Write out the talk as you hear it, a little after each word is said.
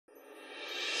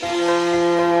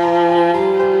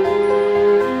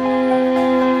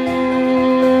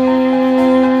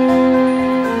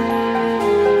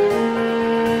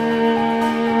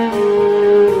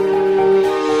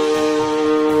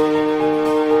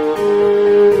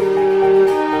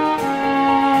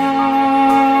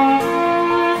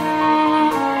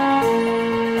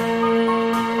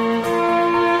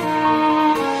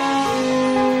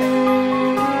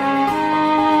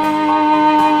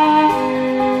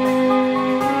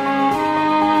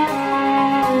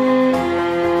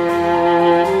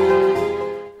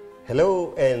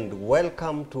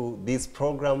welcome to this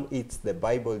program. It's the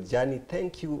Bible Journey.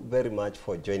 Thank you very much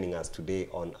for joining us today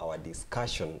on our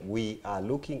discussion. We are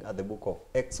looking at the book of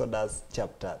Exodus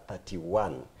chapter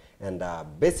 31 and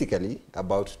basically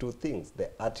about two things: the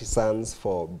artisans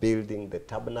for building the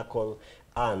tabernacle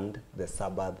and the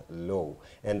Sabbath law.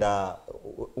 And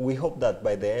we hope that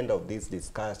by the end of this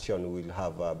discussion we'll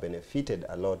have benefited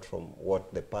a lot from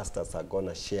what the pastors are going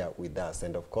to share with us.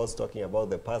 And of course, talking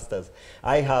about the pastors,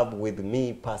 I have with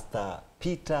me Pastor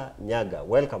Peter Nyagah.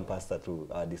 Welcome, Pastor, to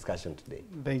our discussion today.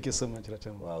 Thank you so much,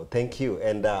 Ratemo. Wow, thank you.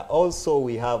 And also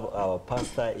we have our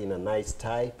pastor in a nice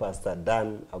tie, Pastor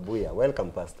Dan Abuya.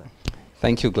 Welcome, Pastor.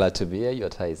 Thank you. Glad to be here. Your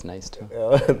tie is nice too.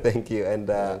 Thank you. And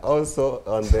also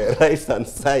on the right-hand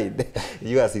side,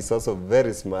 yours is also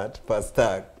very smart,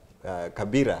 Pastor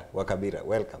Kabira Wakabira.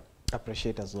 Welcome.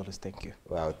 Appreciate as always. Thank you.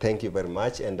 Wow, thank you very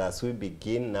much. And as we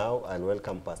begin now, I'll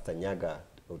welcome Pastor Nyagah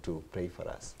to pray for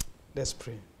us. Let's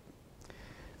pray.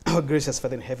 Our gracious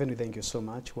Father in heaven, we thank you so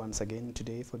much once again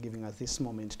today for giving us this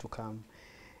moment to come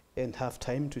and have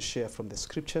time to share from the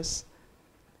scriptures.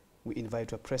 We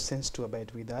invite your presence to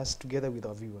abide with us together with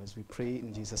our viewers. We pray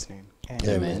in Jesus' name.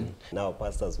 Amen. Now,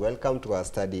 pastors, welcome to our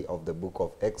study of the book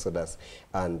of Exodus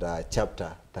and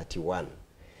chapter 31.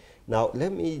 Now,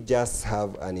 let me just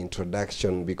have an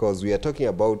introduction because we are talking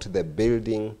about the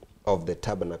building of the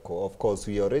tabernacle. Of course,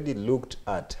 we already looked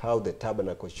at how the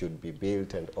tabernacle should be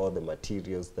built and all the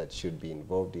materials that should be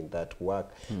involved in that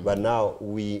work. But now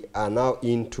we are now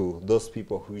into those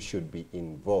people who should be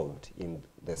involved in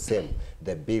the same,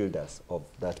 the builders of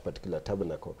that particular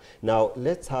tabernacle. Now,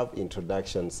 let's have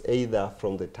introductions either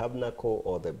from the tabernacle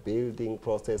or the building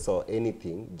process or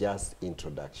anything, just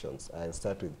introductions. I'll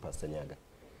start with Pastor Nyagah.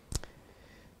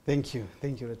 Thank you.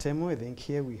 Thank you, Ratemo. I think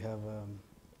here we have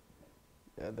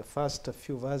the first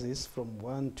few verses from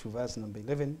 1 to verse number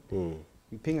 11.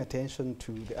 We're paying attention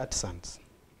to the artisans,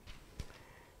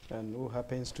 and who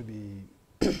happens to be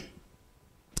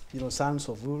sons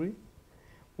of Uri,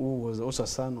 who was also a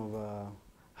son of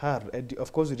Har. And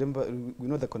of course, remember, we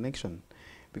know the connection,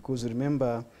 because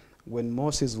remember when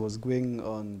Moses was going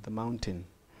on the mountain,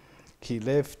 he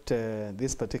left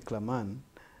this particular man,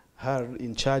 Har,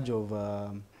 in charge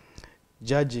of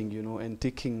judging, and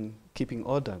keeping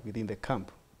order within the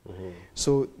camp.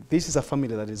 So this is a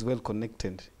family that is well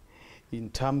connected in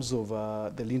terms of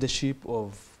the leadership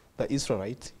of the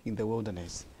Israelites in the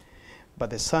wilderness.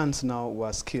 But the sons now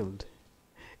were skilled,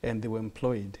 and they were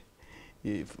employed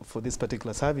for this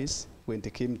particular service when they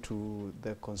came to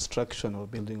the construction or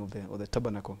building of the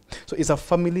tabernacle. So it's a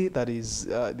family that is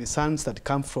the sons that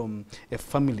come from a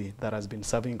family that has been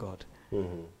serving God. Yeah,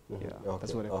 Okay,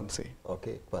 that's what I can say.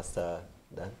 Okay, Pastor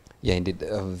Dan. Yeah, indeed,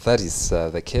 that is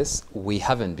the case. We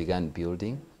haven't begun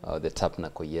building the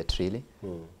tabernacle yet, really.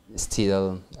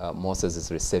 Still, Moses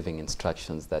is receiving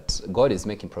instructions that God is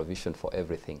making provision for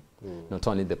everything, not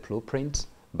only the blueprint,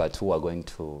 but who are going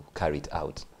to carry it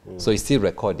out. So he's still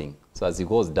recording. So as he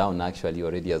goes down, actually, he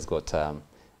already has got, a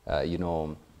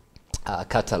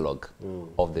catalog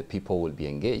of the people who will be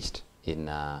engaged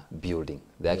in building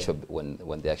the actual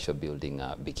when the actual building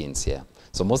begins here.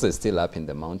 So Moses is still up in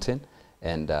the mountain,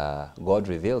 and God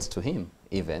reveals to him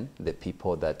even the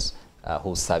people that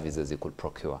whose services he could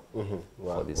procure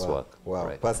for this work. Wow,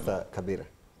 right. Pastor Kabira.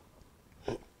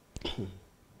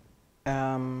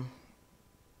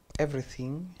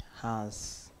 Everything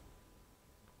has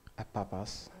a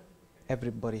purpose.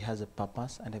 Everybody has a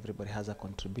purpose, and everybody has a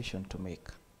contribution to make.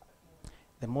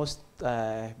 The most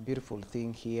beautiful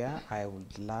thing here I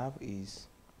would love is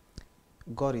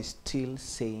God is still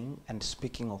saying and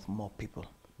speaking of more people.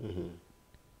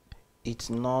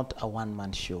 It's not a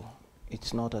one-man show.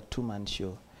 It's not a two-man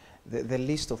show. The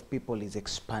list of people is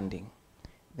expanding.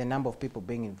 The number of people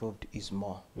being involved is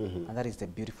more. And that is the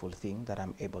beautiful thing that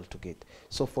I'm able to get.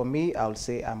 So for me, I'll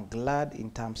say I'm glad in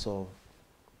terms of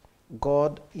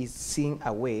God is seeing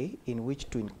a way in which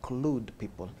to include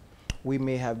people. We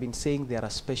may have been saying there are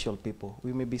special people.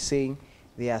 We may be saying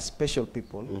they are special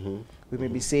people. We may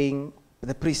be saying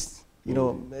the priests.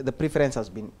 The preference has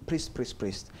been priest, priest,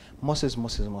 priest. Moses,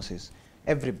 Moses, Moses.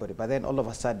 Everybody. But then all of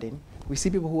a sudden, we see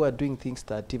people who are doing things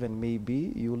that even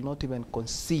maybe you will not even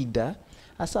consider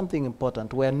as something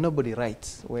important, where nobody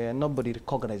writes, where nobody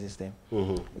recognizes them.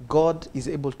 God is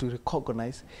able to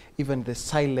recognize even the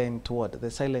silent word, the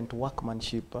silent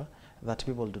workmanship that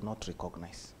people do not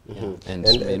recognize.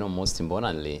 And most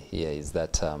importantly here is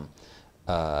that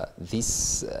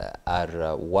these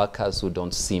are workers who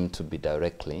don't seem to be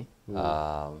directly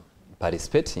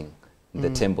participating in the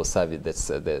temple service, that's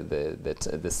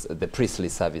the priestly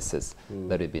services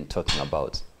that we've been talking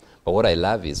about. But what I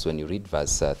love is when you read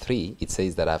verse 3, it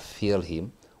says that I feel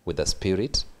him with the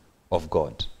Spirit of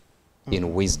God,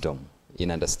 in wisdom,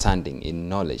 in understanding, in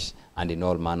knowledge, and in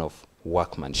all manner of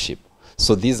workmanship.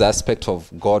 So this aspect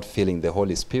of God filling the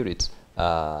Holy Spirit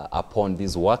upon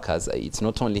these workers, it's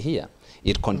not only here.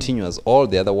 It continues. All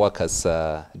the other workers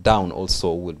down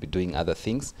also will be doing other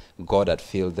things. God had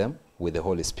filled them with the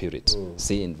Holy Spirit.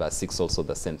 See, in verse 6 also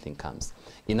the same thing comes.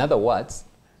 In other words,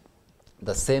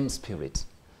 the same Spirit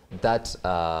that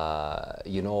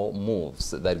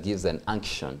moves, that gives an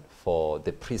unction for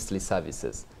the priestly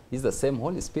services, is the same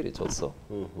Holy Spirit also,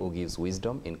 who gives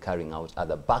wisdom in carrying out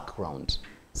other background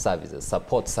services,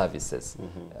 support services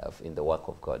in the work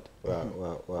of God.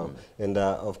 Wow. And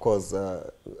of course,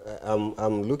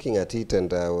 I'm looking at it,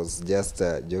 and I was just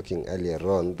joking earlier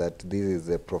on that this is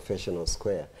a professional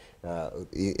square.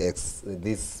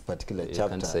 This particular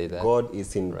chapter, God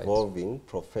is involving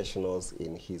professionals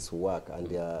in his work, and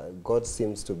God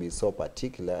seems to be so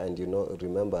particular. And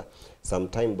remember, some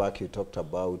time back you talked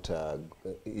about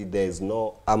there is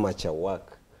no amateur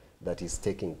work that is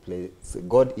taking place.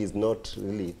 God is not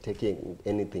really taking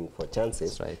anything for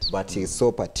chances, but he's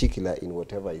so particular in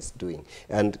whatever he's doing.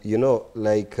 And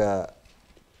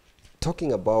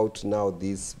talking about now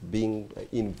this being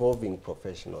involving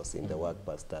professionals in the work,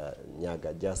 Pastor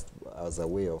Nyagah, just as a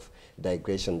way of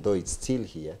digression, though it's still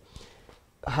here,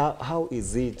 how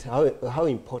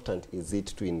important is it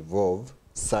to involve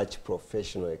such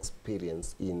professional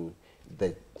experience in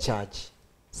the church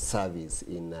service,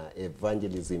 in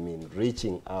evangelism, in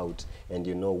reaching out and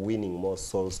winning more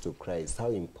souls to Christ? How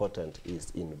important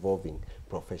is involving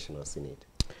professionals in it?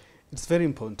 It's very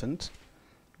important,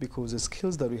 because the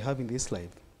skills that we have in this life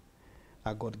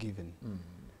are God-given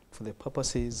for the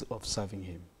purposes of serving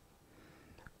him.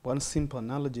 One simple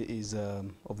analogy is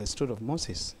of the story of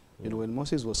Moses. When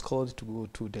Moses was called to go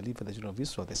to deliver the children of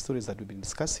Israel, the stories that we've been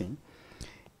discussing,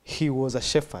 he was a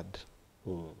shepherd.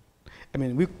 I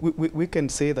mean, we can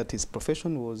say that his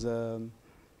profession was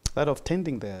that of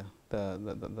tending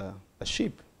the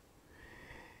sheep.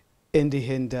 And he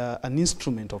had an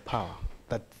instrument of power,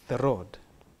 that the rod.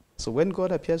 So when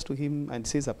God appears to him and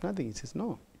says, "I've nothing," he says,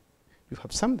 "No, you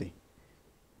have something.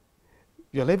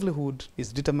 Your livelihood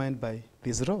is determined by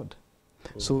this rod.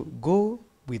 So go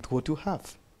with what you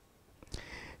have."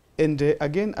 And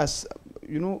again, as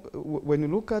when you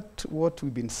look at what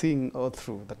we've been seeing all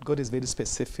through, that God is very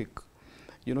specific.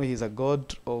 He's a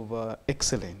God of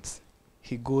excellence.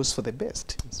 He goes for the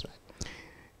best. That's right.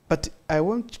 But I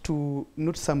want to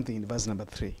note something in verse number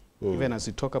 3. Even as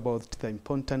we talk about the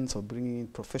importance of bringing in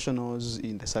professionals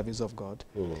in the service of God,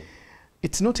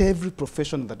 it's not every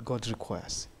profession that God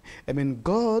requires. I mean,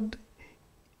 God,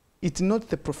 it's not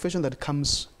the profession that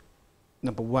comes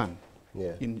number one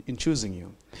in choosing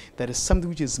you. There is something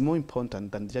which is more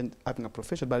important than just having a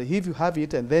profession. But if you have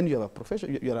it and then you are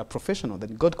a professional,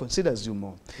 then God considers you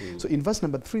more. So in verse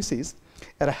number 3 says,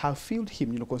 "And I have filled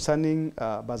him," concerning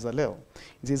Bezalel.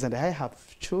 It says, "And I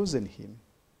have chosen him,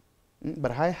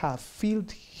 but I have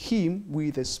filled him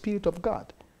with the Spirit of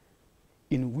God,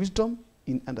 in wisdom,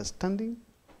 in understanding,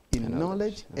 in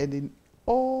knowledge, and in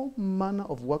all manner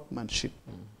of workmanship."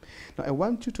 Now, I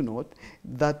want you to note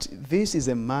that this is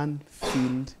a man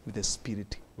filled with the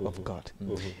Spirit of God.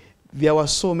 There were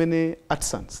so many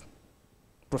artisans,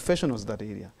 professionals in that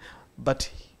area, but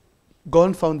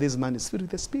God found this man is filled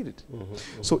with the Spirit.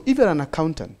 So if you're an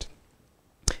accountant,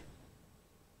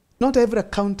 not every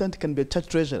accountant can be a church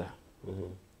treasurer.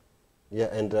 Yeah,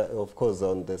 and of course,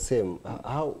 on the same,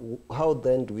 how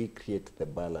then do we create the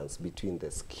balance between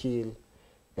the skill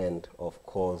and, of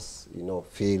course,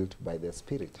 filled by the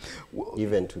Spirit,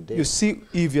 even today? You see,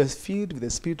 if you're filled with the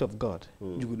Spirit of God,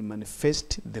 you will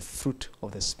manifest the fruit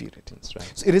of the Spirit. That's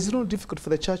right. So it is not difficult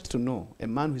for the church to know a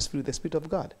man who is filled with the Spirit of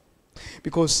God,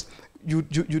 because you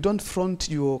don't front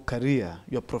your career,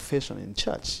 your profession in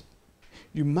church.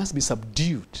 You must be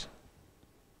subdued.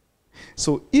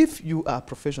 So if you are a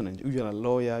professional, you are a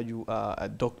lawyer, you are a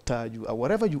doctor, you are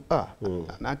whatever you are,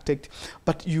 an architect,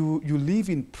 but you live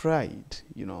in pride,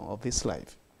 of this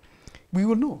life, we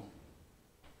will know.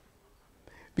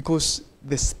 Because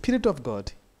the Spirit of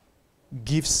God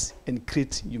gives and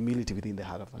creates humility within the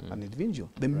heart of an individual.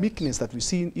 The meekness that we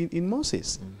see in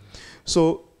Moses.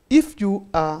 So if you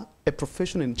are a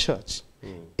professional in church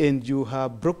and you are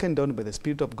broken down by the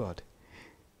Spirit of God,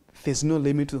 there's no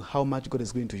limit to how much God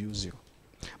is going to use you.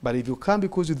 But if you come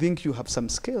because you think you have some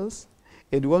skills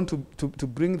and you want to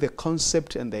bring the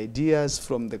concept and the ideas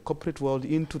from the corporate world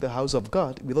into the house of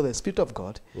God without the Spirit of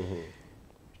God,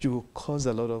 you will cause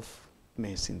a lot of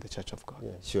mess in the church of God.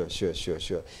 Yeah,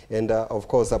 sure. And of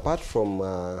course, apart from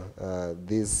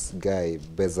this guy,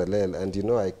 Bezalel, and you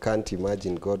know, I can't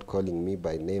imagine God calling me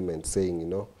by name and saying, you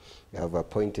know, I have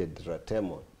appointed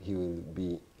Ratemo.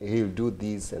 He'll do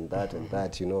this and that and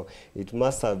that, you know. It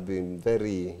must have been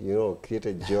very, you know,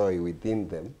 created joy within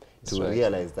them to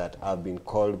realize that I've been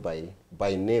called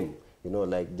by name. You know,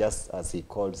 like just as he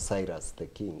called Cyrus the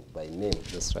king by name.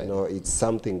 That's right. You know, it's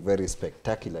something very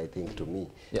spectacular, I think, to me.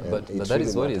 Yeah, And but that really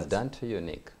is what matters. is done to you,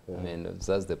 Nick. I mean,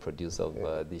 that's the producer of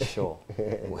this show,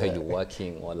 where you're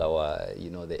working, all our, you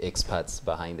know, the experts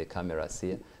behind the cameras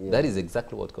here. That is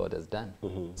exactly what God has done.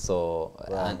 So,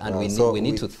 and we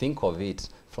need to think of it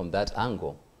from that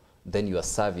angle. Then your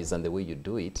service and the way you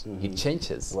do it, it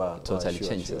changes. It totally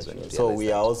changes when you realize So we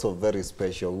that. are also very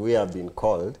special. We have been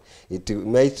called. It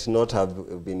might not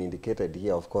have been indicated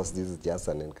here. Of course, this is just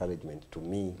an encouragement to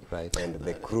me and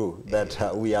the crew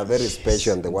that we are very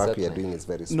special, and the work we are doing is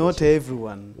very special. Not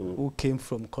everyone who came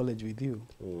from college with you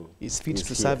is fit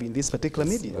to serve in this particular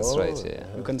media. That's right, yeah.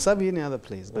 You can serve in any other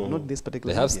place, but not this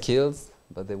particular They have media. skills,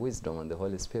 but the wisdom and the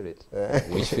Holy Spirit,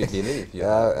 which we believe.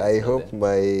 I hope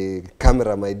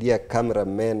my dear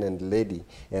cameraman and lady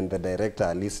and the director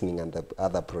are listening, and the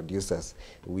other producers.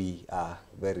 We are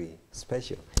very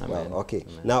special. Amen. Wow, okay.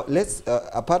 Amen. Now let's,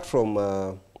 apart from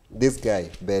this guy,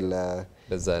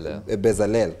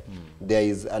 Bezalel, there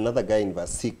is another guy in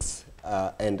verse 6.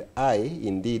 And I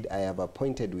have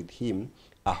appointed with him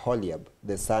Aholiab,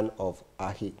 the son of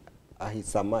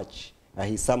Ahisamach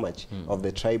of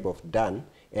the tribe of Dan,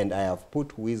 and I have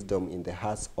put wisdom in the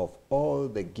hearts of all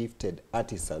the gifted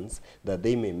artisans, that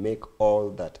they may make all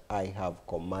that I have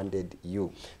commanded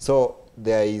you. So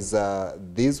there is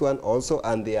this one also,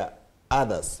 and there are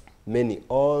others, many.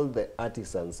 All the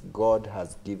artisans, God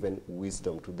has given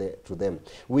wisdom to them,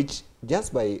 which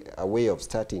just by a way of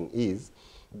starting is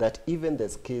that even the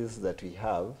skills that we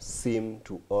have seem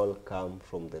to all come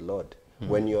from the Lord.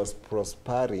 When you're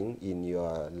prospering in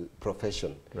your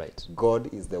profession,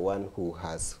 God is the one who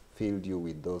has filled you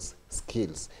with those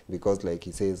skills, because like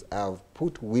he says, I have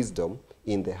put wisdom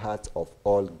in the hearts of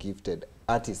all gifted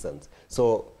artisans.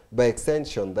 So by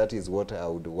extension, that is what I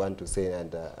would want to say,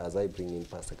 and as I bring in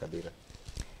Pastor Kabira.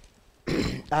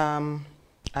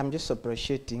 I'm just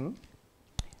appreciating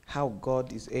how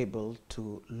God is able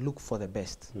to look for the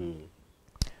best.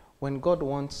 When God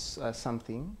wants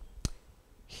something,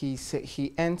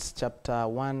 he ends chapter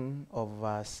 1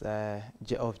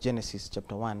 of Genesis,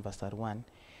 chapter 1, verse 31,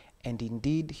 and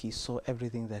indeed he saw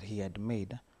everything that he had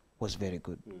made was very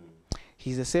good.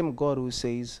 He's the same God who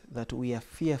says that we are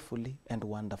fearfully and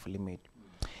wonderfully made.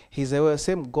 He's the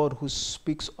same God who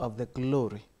speaks of the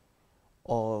glory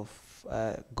of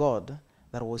God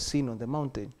that was seen on the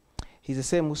mountain. He's the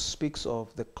same who speaks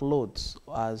of the clothes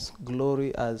as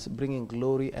glory, as bringing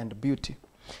glory and beauty.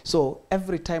 So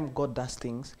every time God does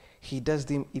things, he does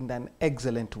them in an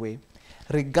excellent way,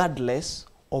 regardless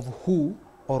of who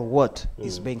or what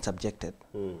is being subjected.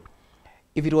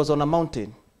 If it was on a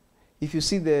mountain, if you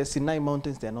see the Sinai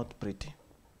mountains, they're not pretty.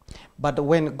 But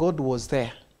when God was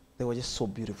there, they were just so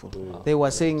beautiful. They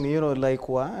were saying, you know, like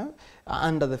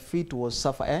under the feet was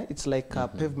sapphire. It's like a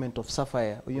pavement of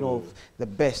sapphire, you know, the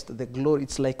best, the glory.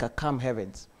 It's like a calm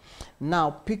heavens. Now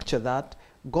picture that.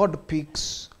 God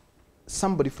picks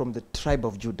somebody from the tribe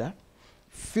of Judah,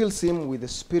 fills him with the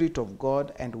Spirit of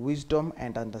God and wisdom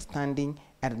and understanding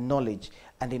and knowledge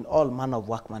and in all manner of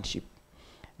workmanship.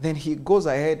 Then he goes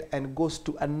ahead and goes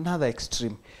to another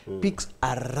extreme, picks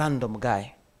a random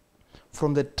guy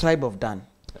from the tribe of Dan.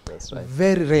 That's right.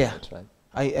 Very rare. That's right.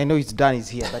 I know it's Dan is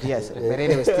here, but yes, but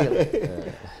anyway,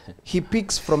 still. He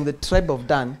picks from the tribe of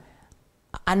Dan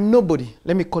a nobody.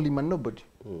 Let me call him a nobody.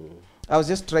 I was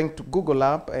just trying to Google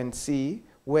up and see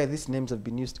where these names have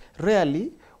been used.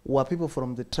 Rarely were people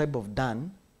from the tribe of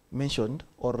Dan mentioned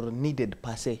or needed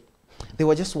per se. They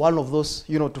were just one of those,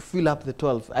 you know, to fill up the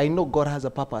 12. I know God has a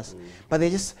purpose, but they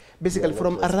just basically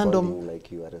from a random.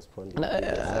 Like you are responding.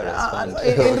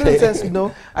 In real sense,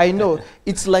 no, I know.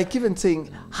 It's like even saying,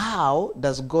 how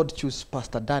does God choose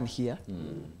Pastor Dan here?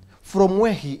 From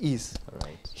where he is.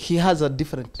 He has a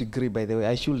different degree, by the way.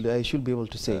 I should be able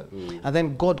to say. And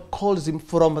then God calls him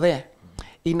from there.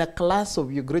 In a class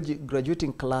of your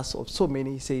graduating class of so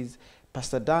many, he says,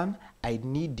 Pastor Dan, I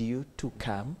need you to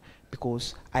come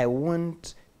because I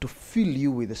want to fill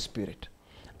you with the Spirit.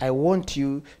 I want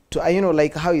you to, you know,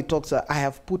 like how he talks, I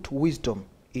have put wisdom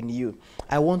in you.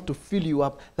 I want to fill you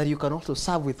up that you can also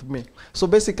serve with me. So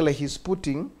basically he's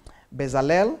putting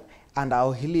Bezalel and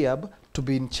Aholiab to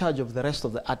be in charge of the rest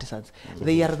of the artisans.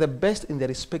 They are the best in their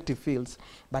respective fields,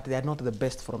 but they are not the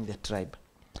best from their tribe.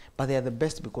 but they are the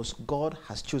best because God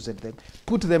has chosen them,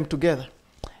 put them together.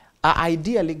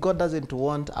 Ideally, God doesn't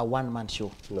want a one-man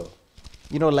show. No.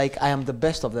 You know, like I am the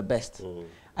best of the best.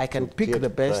 I can To pick get the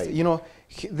best. pride. You know,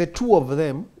 the two of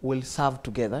them will serve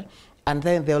together, and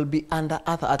then they'll be under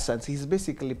other artisans. He's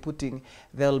basically putting,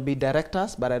 there'll be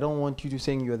directors, but I don't want you to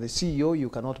saying you're the CEO, you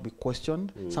cannot be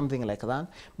questioned, something like that.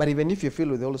 But even if you feel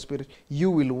with the Holy Spirit, you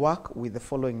will work with the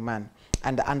following man.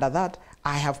 And under that,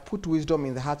 I have put wisdom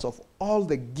in the hearts of all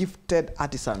the gifted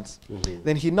artisans.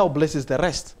 Then he now blesses the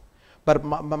rest. But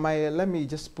let me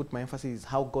just put my emphasis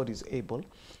how God is able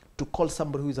to call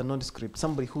somebody who is a nondescript,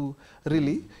 somebody who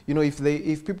really, you know,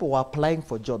 if people were applying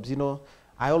for jobs, you know,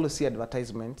 I always see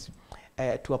advertisements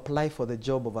to apply for the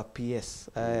job of a PS,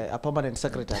 a permanent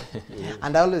secretary.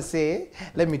 And I always say,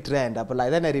 let me try and apply.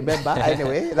 Then I remember,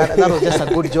 anyway, that was just a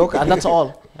good joke, and that's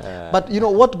all. But you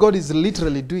know, what God is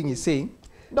literally doing is saying,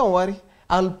 don't worry,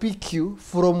 I'll pick you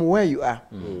from where you are.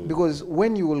 Because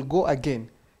when you will go again,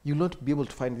 you'll not be able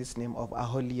to find this name of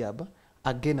Aholiab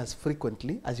again as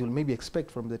frequently as you'll maybe expect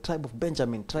from the tribe of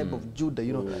Benjamin, tribe of Judah,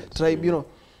 you know, tribe, you know.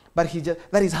 But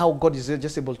that is how God is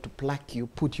just able to pluck you,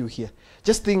 put you here.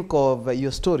 Just think of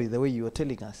your story, the way you were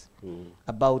telling us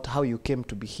about how you came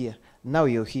to be here. Now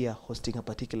you're here hosting a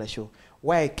particular show.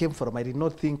 Where I came from, I did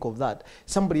not think of that.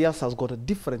 Somebody else has got a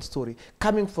different story,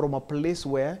 coming from a place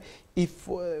where,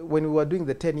 when we were doing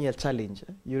the 10-year challenge,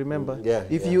 you remember?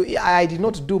 I did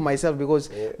not do myself because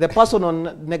the person on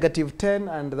 -10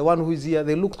 and the one who is here,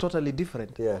 they look totally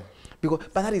different.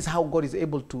 But that is how God is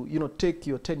able to, you know, take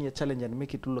your 10-year challenge and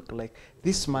make it look like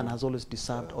this man has always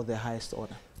deserved all the highest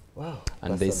honor. Wow.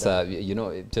 And there's, you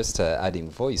know, just adding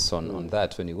voice on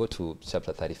that, when you go to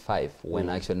chapter 35, when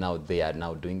actually now they are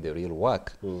now doing the real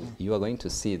work, you are going to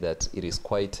see that it is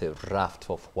quite a raft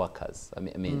of workers. I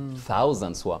mean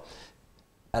thousands were.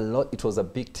 It was a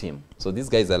big team. So these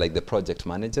guys are like the project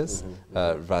managers.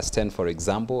 Verse 10, for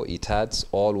example, it adds,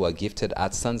 all who are gifted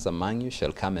artisans among you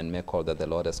shall come and make all that the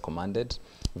Lord has commanded.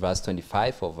 Verse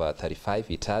 25 of 35,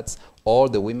 it adds, all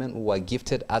the women who are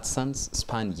gifted artisans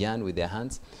span yarn with their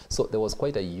hands. So there was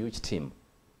quite a huge team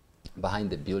behind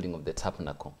the building of the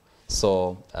tabernacle.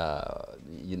 So,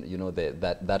 you know,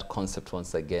 that concept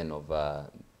once again of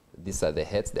these are the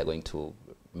heads, they're going to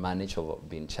manage or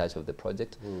be in charge of the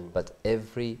project, but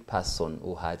every person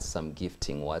who had some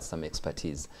gifting, who had some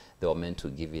expertise, they were meant to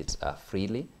give it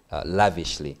freely,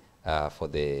 lavishly, for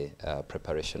the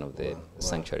preparation of the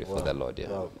sanctuary for the Lord.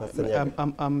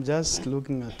 I'm just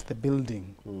looking at the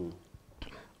building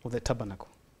of the tabernacle,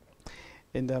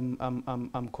 and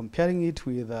I'm comparing it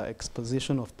with the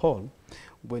exposition of Paul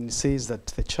when he says that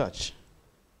the church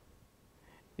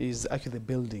is actually the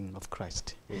building of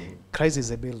Christ. Christ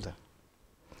is a builder.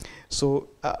 So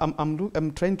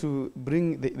I'm trying to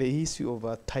bring the issue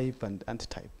of type and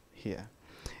antitype here.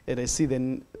 And I see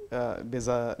then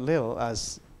Bezalel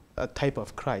as a type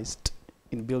of Christ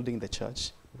in building the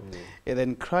church. And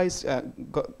then Christ,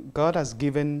 God has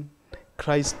given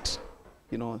Christ,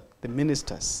 you know, the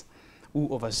ministers who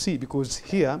oversee, because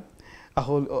here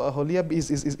Aholiab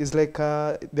is like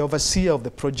the overseer of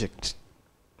the project.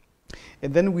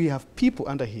 And then we have people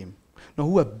under him now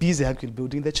who are busy actually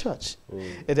building the church.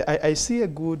 And I see a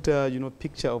good you know,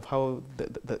 picture of how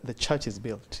the church is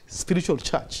built, spiritual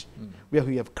church, where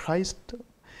we have Christ,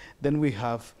 then we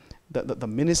have the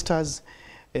ministers,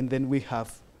 and then we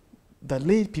have the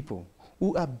lay people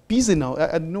who are busy now.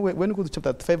 I know when we go to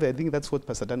chapter 5, I think that's what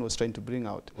Pastor Dan was trying to bring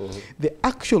out. The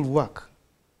actual work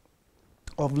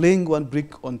of laying one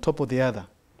brick on top of the other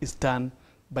is done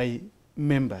by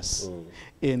members,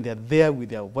 and they're there with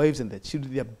their wives and their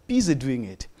children. They're busy doing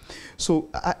it. So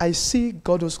I see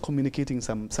God was communicating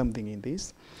something in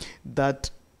this,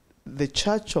 that the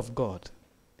church of God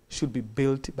should be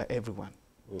built by everyone.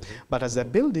 But as a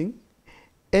building,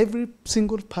 every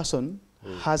single person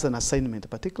has an assignment, a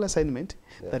particular assignment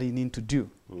that he needs to do,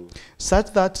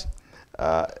 such that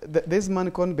this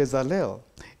man called Bezalel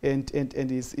and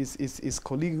his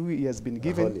colleague who he has been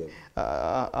given,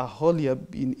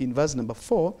 Aholiab in verse number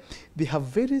 4, they have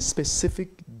very specific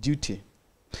duty.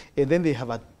 And then they have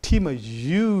a team, a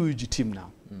huge team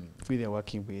now, who they are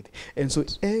working with. And so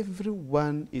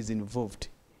everyone is involved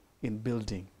in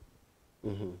building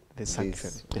the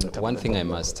sanctuary. One thing I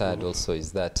must add also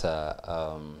is that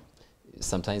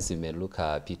sometimes you may look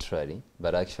arbitrary,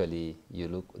 but actually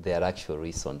there are actual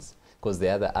reasons. Because the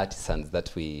other artisans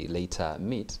that we later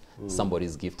meet, somebody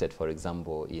is gifted, for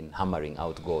example, in hammering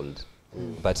out gold.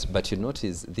 But you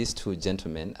notice these two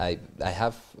gentlemen,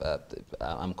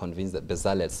 I'm convinced that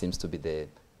Bezalel seems to be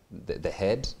the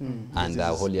head, and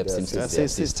Aholiab seems to be the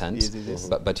assistant.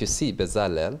 But you see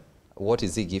Bezalel, what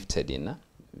is he gifted in?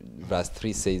 verse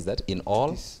 3 says that in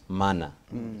all manner,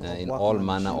 in all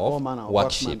manner All of manner of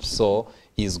worship. workmanship. So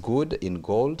he's good in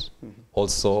gold.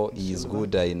 Also, he is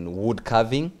good in wood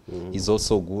carving. He's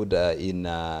also good in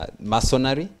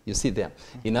masonry. You see there.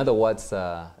 In other words,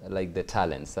 like the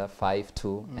talents, 5,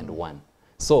 2, and 1.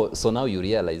 So now you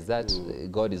realize that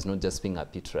God is not just being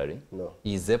arbitrary. No.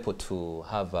 He is able to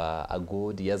have a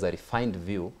good, he has a refined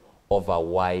view of a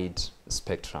wide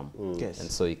spectrum. Yes.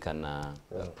 And so he can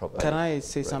properly. Can I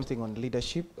say something on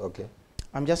leadership? Okay.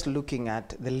 I'm just looking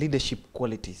at the leadership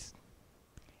qualities.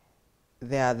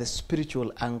 There are the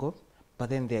spiritual angle, but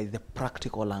then there is the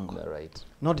practical angle. Right,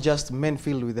 Not just men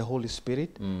filled with the Holy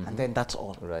Spirit, and then that's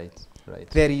all. right, right.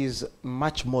 There is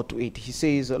much more to it. He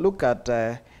says, look at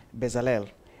Bezalel.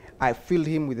 I filled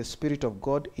him with the Spirit of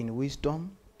God in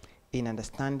wisdom, in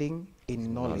understanding,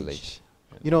 in knowledge.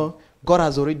 You know, God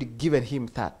has already given him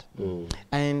that.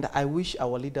 And I wish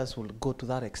our leaders will go to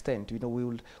that extent. You know,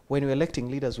 when we're electing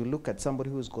leaders, we look at somebody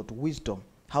who's got wisdom,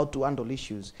 how to handle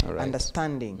issues, All right.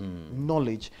 understanding,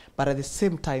 knowledge. But at the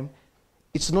same time,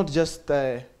 it's not just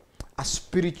a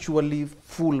spiritually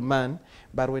full man,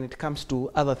 but when it comes to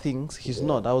other things, he's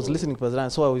not. I was listening to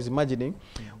President, so I was imagining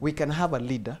we can have a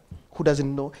leader who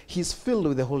doesn't know, he's filled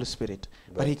with the Holy Spirit,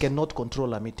 but he cannot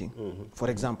control a meeting, for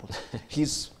example.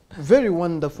 He's very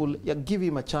wonderful, you give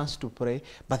him a chance to pray,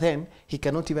 but then he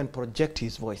cannot even project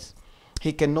his voice.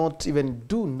 He cannot even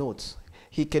do notes.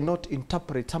 He cannot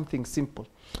interpret something simple.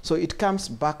 So it comes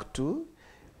back to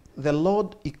the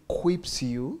Lord equips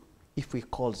you if he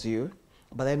calls you,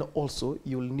 but then also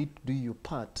you'll need to do your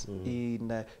part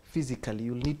in physically.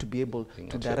 You'll need to be able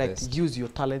to direct, use your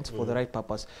talents for the right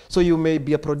purpose. So you may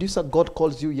be a producer, God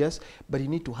calls you, yes, but you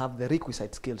need to have the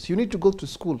requisite skills. You need to go to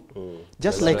school.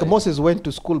 Just like Moses went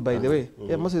to school, by the way.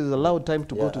 Yeah, Moses is allowed time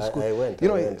to go to school. I went, you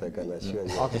know, I can assure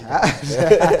you. Okay.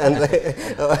 And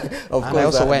of And I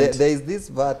course, also went. there is this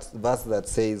verse that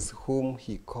says, whom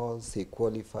he calls, he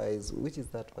qualifies. Which is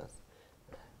that verse?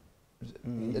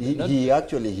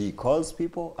 He calls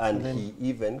people, and he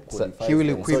even qualifies he will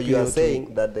them. equip So you are you to-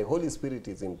 saying that the Holy Spirit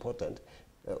is important.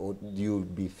 You'll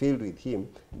be filled with him,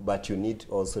 but you need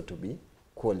also to be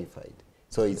qualified.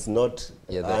 So it's not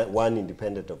one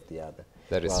independent of the other.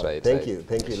 That is right. Thank you.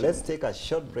 Let's take a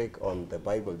short break on the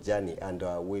Bible journey, and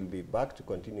we'll be back to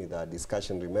continue the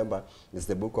discussion. Remember, it's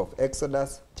the book of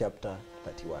Exodus, chapter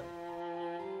 31.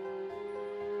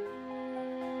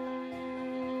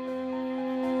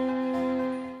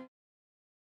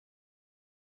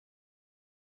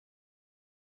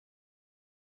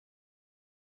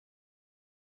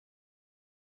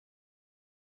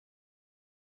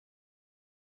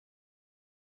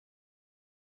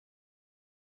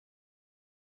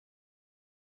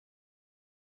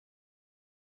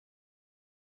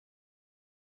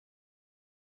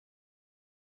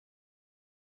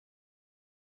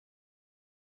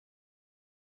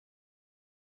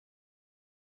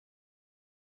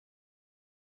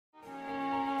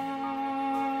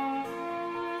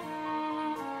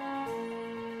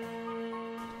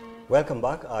 Welcome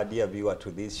back, our dear viewer,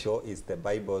 to this show. Is the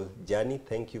Bible Journey.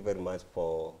 Thank you very much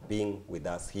for being with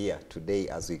us here today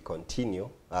as we continue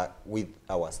with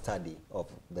our study of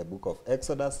the book of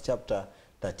Exodus, chapter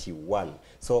 31.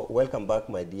 So welcome back,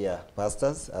 my dear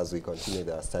pastors, as we continue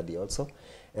the study also.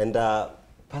 And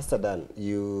Pastor Dan,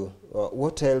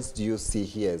 what else do you see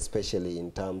here, especially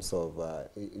in terms of,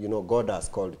 God has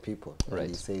called people, right. and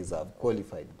he says, I've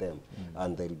qualified them,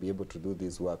 and they'll be able to do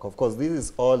this work. Of course, this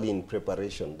is all in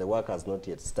preparation. The work has not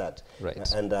yet started. Right.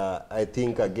 And I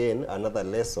think, again, another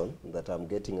lesson that I'm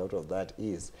getting out of that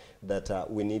is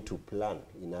that we need to plan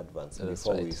in advance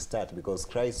before we start, because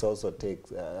Christ also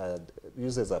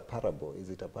uses a parable. Is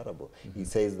it a parable? He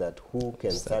says that who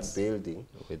can start building,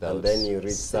 and then you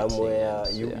reach somewhere.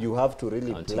 You have to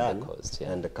really plan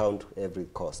and account every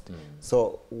cost.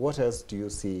 So what else do you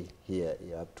see here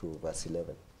up to verse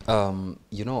 11?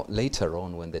 Later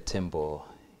on, when the temple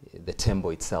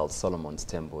itself, Solomon's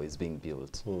temple, is being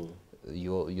built,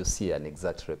 you see an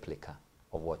exact replica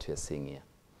of what we are seeing here.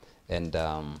 And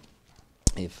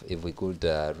if we could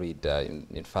read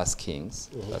in 1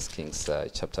 Kings, 1 Kings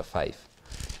chapter 5,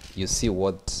 you see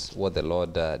what the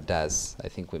Lord does. I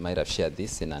think we might have shared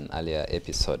this in an earlier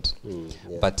episode.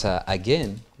 But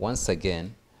once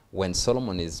again, when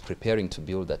Solomon is preparing to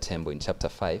build the temple in chapter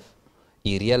 5,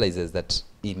 he realizes that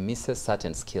he misses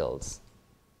certain skills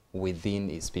within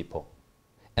his people.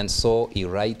 And so he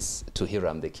writes to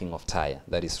Hiram, the king of Tyre.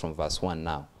 That is from verse 1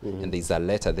 now. And there's a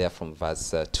letter there from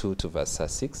verse 2 to verse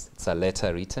 6. It's a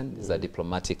letter written. It's a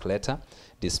diplomatic letter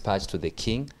dispatched to the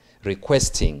king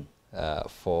requesting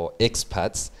for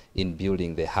experts in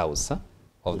building the house.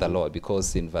 of the Lord,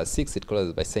 because in verse 6 it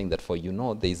closes by saying that, for you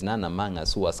know there is none among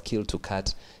us who was skilled to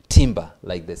cut timber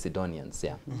like the Sidonians.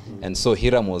 Yeah. And so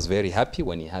Hiram was very happy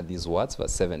when he heard these words.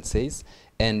 Verse 7 says,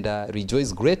 and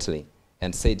rejoiced greatly,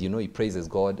 and said, you know, he praises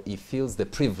God. He feels the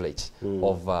privilege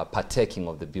of partaking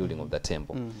of the building of the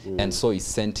temple. And so he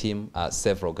sent him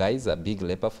several guys, a big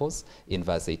labor force. In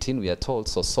verse 18 we are told,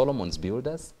 so Solomon's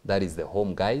builders, that is the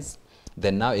home guys,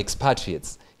 then now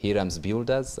expatriates, Hiram's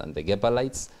builders and the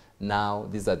Gebalites. Now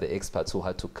these are the experts who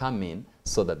had to come in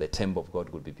so that the temple of God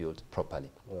would be built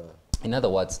properly. Wow. In other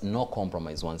words, no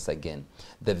compromise once again.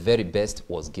 The very best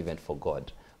was given for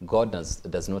God. God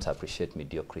does not appreciate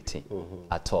mediocrity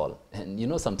at all. And you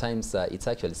know, sometimes it's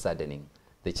actually saddening,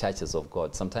 the churches of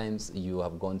God. Sometimes you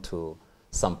have gone to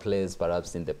some place,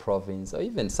 perhaps in the province, or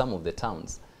even some of the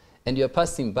towns, and you're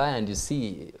passing by and you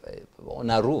see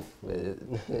on a roof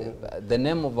the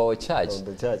name of our church,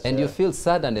 and you feel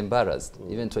sad and embarrassed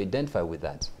even to identify with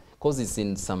that, because it's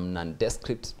in some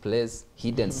nondescript place,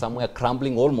 hidden somewhere,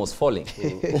 crumbling, almost falling.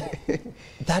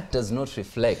 That does not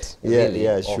reflect really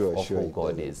of who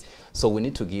God is. So we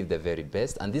need to give the very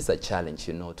best, and this is a challenge,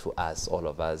 you know, to us, all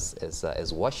of us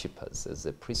as worshippers, as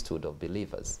a priesthood of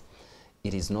believers.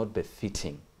 It is not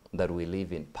befitting that we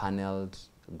live in paneled,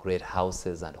 great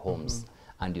houses and homes,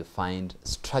 and you find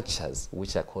structures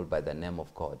which are called by the name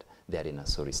of God. They are in a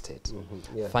sorry state.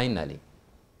 Finally,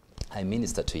 I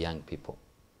minister to young people.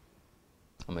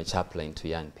 I'm a chaplain to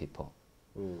young people.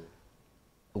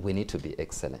 We need to be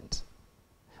excellent.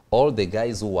 All the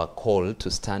guys who were called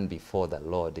to stand before the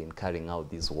Lord in carrying out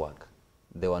this work,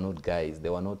 they were not guys, they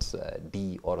were not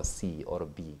D or C or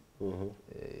B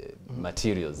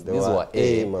materials. These were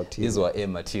A materials. These were A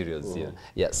materials.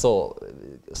 Yeah. So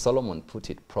Solomon put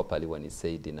it properly when he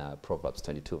said in Proverbs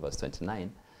 22 verse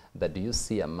 29 that, do you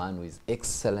see a man who is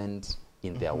excellent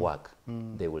in their work?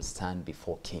 They will stand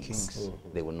before kings.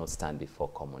 They will not stand before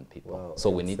common people. Wow, so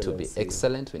we need to be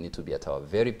excellent. We need to be at our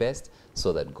very best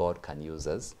so that God can use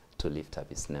us to lift up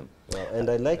his name. Wow, and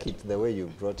I like it the way you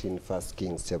brought in 1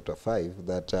 Kings chapter 5,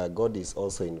 that God is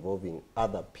also involving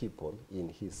other people in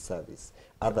his service,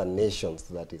 other nations,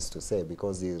 that is to say,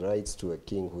 because he writes to a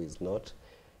king who is not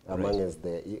amongst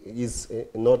is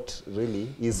not really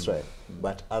Israel,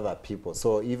 but other people.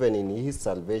 So even in his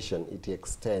salvation, it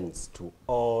extends to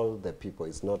all the people.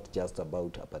 It's not just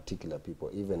about a particular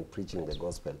people. Even preaching the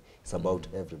gospel, it's about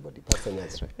everybody.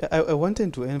 That's right. I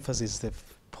wanted to emphasize the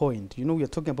point. You know, we are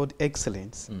talking about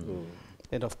excellence,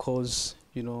 and of course,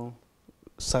 you know,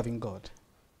 serving God,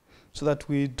 so that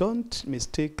we don't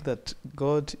mistake that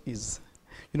God is,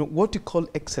 you know, what you call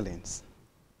excellence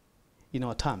in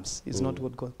our terms is not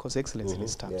what God calls excellence in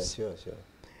his terms. Yeah, sure.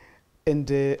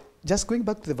 And just going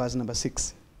back to the verse number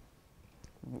 6,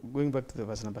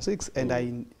 and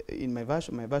I in my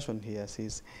version here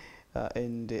says,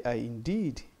 and I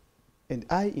indeed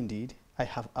I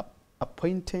have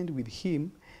appointed with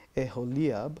him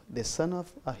Aholiab, the son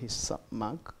of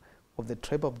Ahisamach, of the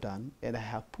tribe of Dan, and I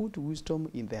have put wisdom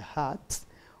in the hearts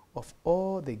of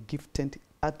all the gifted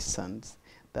artisans,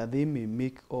 that they may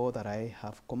make all that I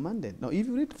have commanded. Now, if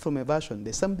you read from a version,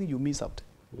 there's something you miss out.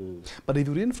 But if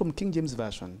you read from King James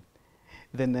Version,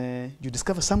 then you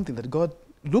discover something that God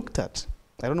looked at.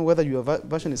 I don't know whether your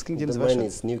version is King James Version. Mine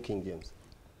is New King James.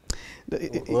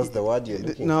 What's the word you're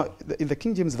looking for? In the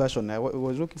King James Version, I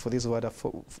was looking for this word. I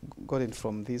got it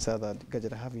from this other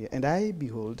gadget I have here. And I,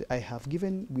 behold, I have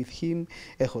given with him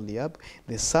Aholiab,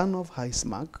 the son of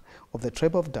Ahisamach, of the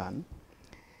tribe of Dan,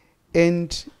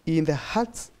 and in the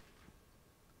hearts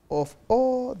of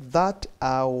all that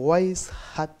are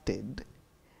wise-hearted,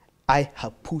 I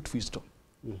have put wisdom.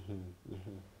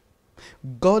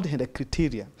 God had a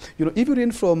criteria. You know, if you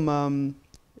read from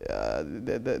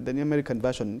the New American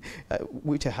Version,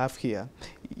 which I have here,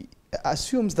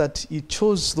 assumes that he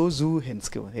chose those who had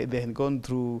skill. They had gone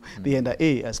through the end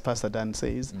A, as Pastor Dan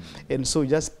says, and so he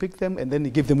just picked them and then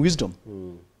he gave them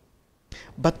wisdom.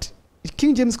 But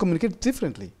King James communicates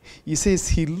differently. He says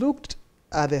he looked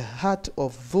at the heart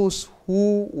of those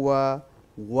who were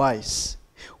wise.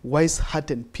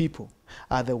 Wise-hearted people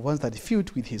are the ones that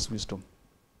filled with his wisdom.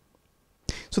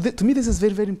 So to me, this is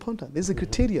very, very important. There's a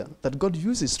criteria that God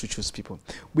uses to choose people.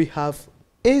 We have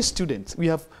A students. We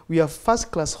have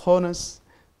first-class honors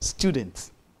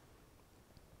students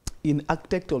in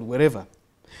architect or wherever.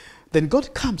 Then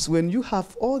God comes when you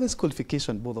have all this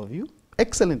qualification, both of you,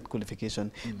 excellent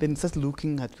qualification, then starts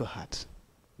looking at your heart.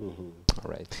 All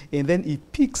right. And then he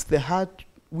picks the heart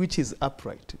which is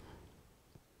upright.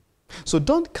 So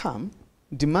don't come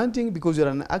Demanding because you're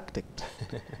an architect.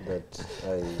 That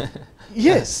I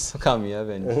Yes. How come you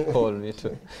haven't called me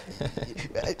to?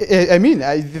 I mean,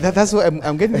 that's why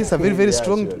I'm getting this a very, very Yeah,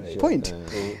 strong sure. point.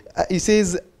 Mm. He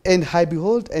says, and I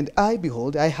behold,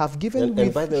 I have given And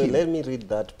with by the way, him. let me read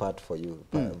that part for you,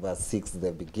 verse 6,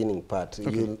 the beginning part.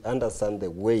 You'll understand the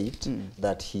weight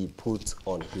that he puts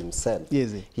on himself.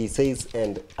 Yes. He says,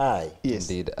 and I, Yes.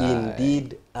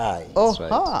 indeed I. Oh,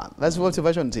 right. that's what the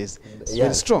version says. It's Yeah,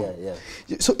 very strong. yeah.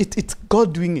 So it's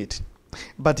God doing it,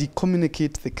 but he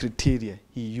communicates the criteria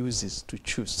he uses to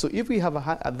choose. So if we have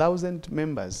 1,000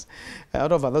 members,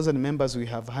 out of 1,000 members we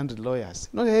have 100 lawyers.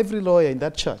 Not every lawyer in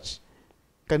that church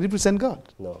can represent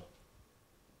God. No.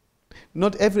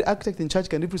 Not every architect in church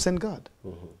can represent God.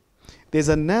 There's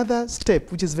another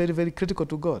step which is very, very critical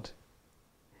to God.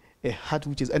 A heart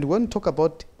which is, and when we talk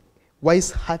about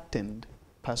wise-hearted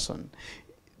person,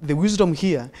 the wisdom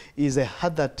here is a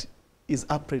heart that is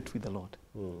upright with the Lord.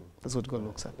 That's what God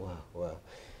looks at. Wow, wow.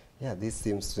 Yeah, this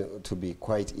seems to be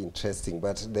quite interesting,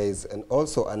 but there is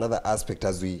also another aspect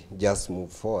as we just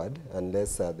move forward,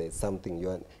 unless there's something you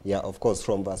want. Yeah, of course,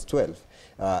 from verse 12,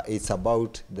 it's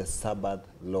about the Sabbath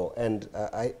law. And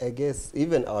I guess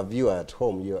even our viewer at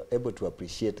home, you're able to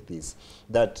appreciate this,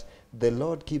 that the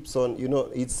Lord keeps on, you know,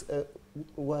 it's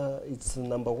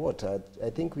number what? I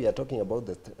think we are talking about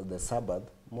the Sabbath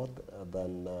more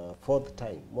than fourth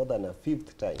time, more than a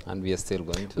fifth time. And we are still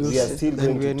going to. We are still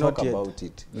going we to are talk not yet. about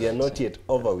it. We are not yet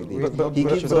over with it. But He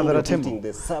keeps Brother on Ratemo, repeating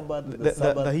the Sabbath, the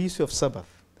Sabbath. The issue of Sabbath.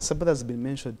 Sabbath has been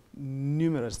mentioned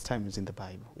numerous times in the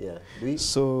Bible. Yeah.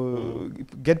 So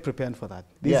get prepared for that.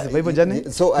 This Yeah, is the Bible journey.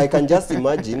 So I can just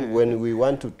imagine when we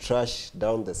want to trash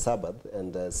down the Sabbath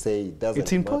and say it doesn't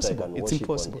It's matter, impossible. I can It's worship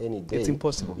impossible. on any day. It's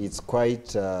impossible. It's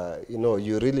quite, you know,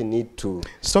 you really need to.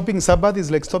 Stopping Sabbath is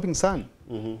like stopping sun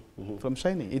from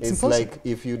shining. It's impossible. Like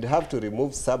if you'd have to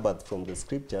remove Sabbath from the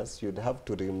scriptures, you'd have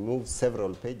to remove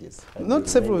several pages. and Not you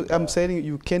several. remain, I'm saying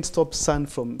you can't stop sun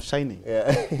from shining.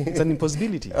 Yeah. It's an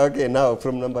impossibility. Okay, now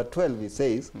from number 12 it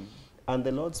says, and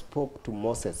the Lord spoke to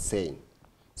Moses, saying,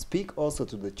 speak also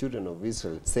to the children of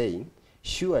Israel, saying,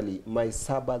 surely my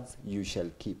Sabbaths you shall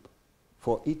keep,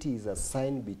 for it is a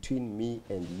sign between me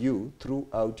and you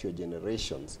throughout your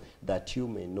generations, that you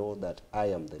may know that I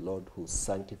am the Lord who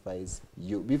sanctifies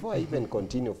you. Before I even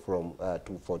continue from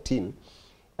to 14,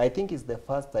 I think it's the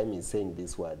first time he's saying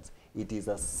these words. It is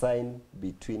a sign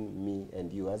between me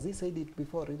and you. Has he said it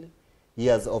before, really? He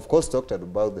has, of course, talked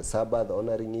about the Sabbath,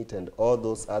 honoring it, and all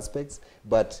those aspects,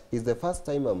 but it's the first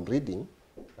time I'm reading,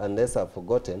 unless I've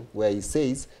forgotten, where he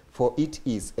says, for it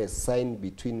is a sign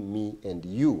between me and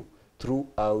you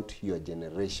throughout your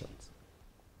generations.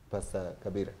 Pastor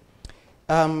Kabira.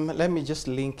 Let me just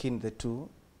link in the two.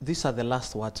 These are the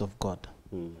last words of God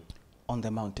on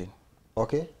the mountain.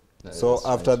 Okay. No, So that's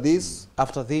after right. this,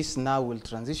 After this, now we'll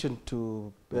transition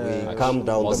to we come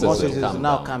down Moses the will Moses mountain. come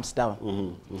now down. comes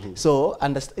down. Mhm. So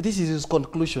this is his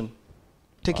conclusion.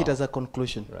 Take it as a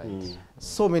conclusion. Right.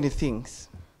 So many things.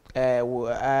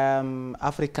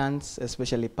 Africans,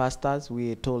 especially pastors,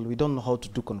 we are told we don't know how to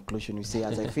do conclusion. We say,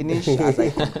 as I finish, as I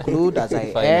conclude, as I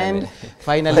end,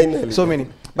 finally, so many.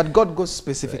 But God goes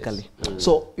specifically. Right.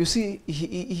 So you see,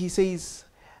 he says,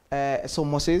 so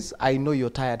Moses, I know you're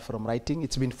tired from writing.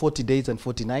 It's been 40 days and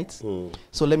 40 nights.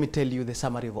 So let me tell you the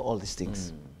summary of all these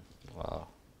things. Wow.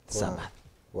 Sabbath.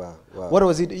 Wow, wow. What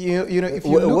was it? You know, if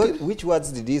you look at, which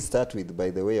words did he start with,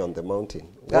 by the way, on the mountain?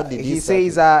 What did he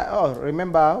start says,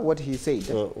 remember what he said.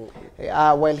 with?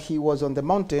 While he was on the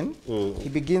mountain, he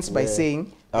begins by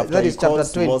saying, After that he is chapter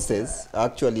calls 20. Moses,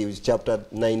 actually it was chapter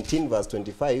 19, verse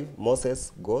 25,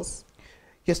 Moses goes.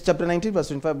 Yes, chapter 19, verse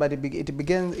 25, but it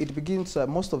begins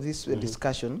most of this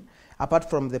discussion, apart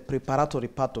from the preparatory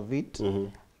part of it,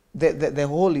 the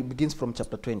whole it begins from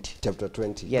chapter 20. Chapter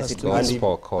 20. Yes, God and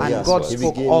spoke all and these God words.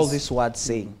 spoke He all begins- these words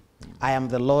saying, I am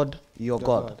the Lord your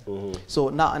God. So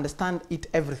now understand it,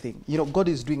 everything. You know, God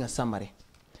is doing a summary.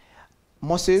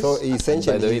 Moses, So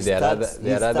essentially, By the way, he there are starts- other-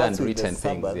 there he are other starts with the unwritten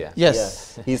things, Sabbath. yeah.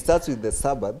 Yes. Yeah. He starts with the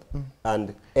Sabbath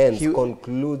and ends, He-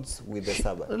 concludes with the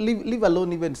Sabbath. leave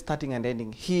alone even starting and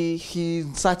ending. He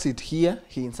inserts it here,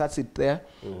 he inserts it there.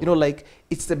 You know, like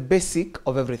it's the basic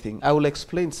of everything. I will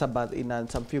explain Sabbath in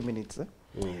some few minutes.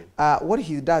 What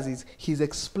he does is he's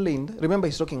explained. Remember,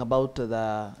 he's talking about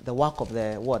the work of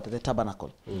the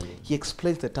tabernacle. He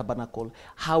explains the tabernacle,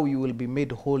 how you will be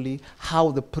made holy,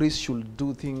 how the priest should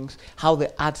do things, how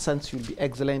the artisans should be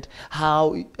excellent,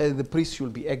 how the priest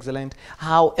should be excellent,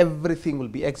 how everything will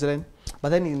be excellent. But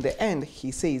then in the end,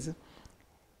 he says,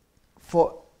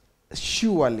 "For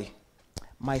surely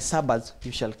my Sabbaths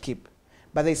you shall keep."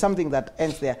 But there is something that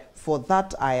ends there. For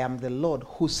that I am the Lord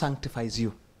who sanctifies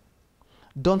you.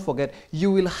 Don't forget,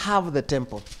 you will have the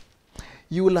temple.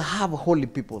 You will have holy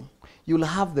people. You will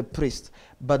have the priest.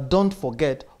 But don't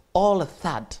forget, all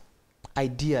that,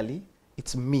 ideally,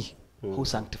 it's me who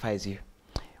sanctifies you.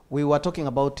 We were talking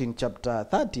about in chapter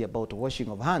 30 about washing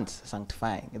of hands,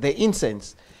 sanctifying. The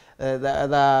incense,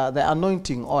 the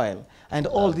anointing oil, and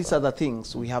all these other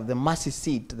things. We have the mercy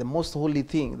seat, the most holy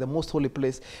thing, the most holy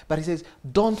place. But he says,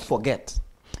 don't forget,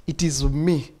 it is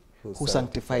me who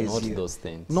sanctifies not you. Not those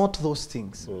things. Not those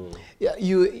things. Yeah,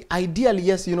 you, ideally,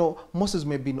 yes, you know, Moses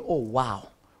may have been, oh, wow,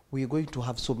 we're going to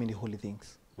have so many holy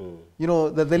things. You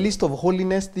know, the list of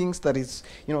holiness things that is,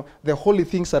 you know, the holy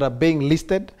things that are being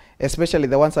listed, especially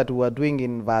the ones that we are doing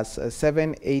in verse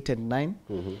 7, 8, and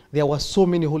 9. There were so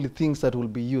many holy things that will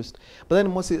be used. But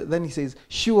then Moses, then he says,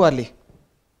 surely,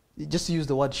 he just use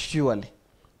the word surely,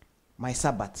 my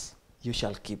Sabbaths you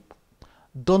shall keep.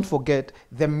 Don't forget,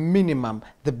 the minimum,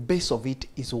 the base of it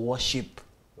is worship.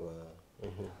 Wow.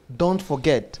 Don't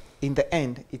forget, in the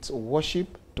end, it's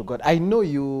worship to God. I know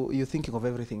you're thinking of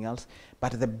everything else,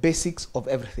 but the basics of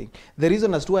everything. The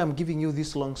reason as to why I'm giving you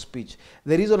this long speech,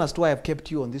 the reason as to why I've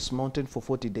kept you on this mountain for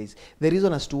 40 days, the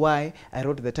reason as to why I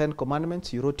wrote the 10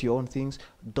 Commandments, you wrote your own things,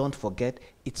 don't forget,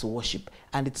 it's worship.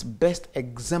 And it's best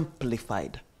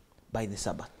exemplified by the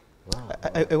Sabbath. Wow.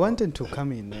 I wanted to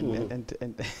come in, and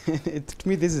to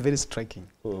me this is very striking,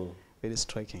 very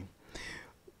striking.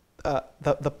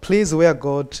 The place where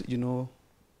God, you know,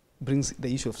 brings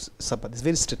the issue of Sabbath is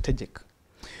very strategic.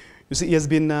 You see, he has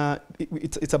been,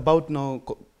 it's about now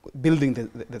building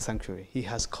the sanctuary. He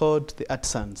has called the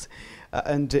artisans.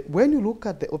 And when you look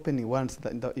at the opening ones,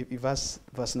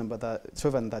 verse number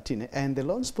 12 and 13, and the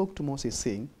Lord spoke to Moses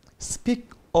saying, speak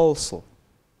also.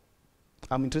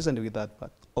 I'm interested with that,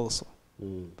 but also,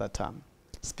 that term.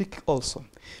 Speak also.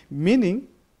 Meaning,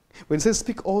 when it says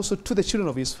speak also to the children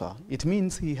of Israel, it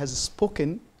means he has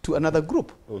spoken to another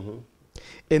group.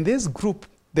 And this group,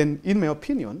 then, in my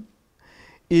opinion,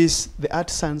 is the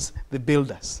artisans, the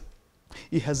builders.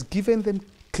 He has given them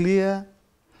clear,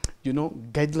 you know,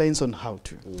 guidelines on how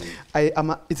to.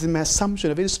 It's my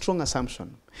assumption, a very strong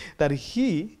assumption, that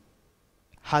he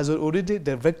has already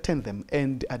directed them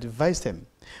and advised them.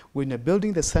 When you're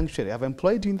building the sanctuary, I've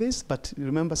employed you in this, but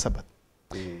remember Sabbath.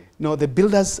 Now, the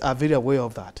builders are very aware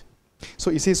of that.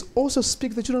 So he says, also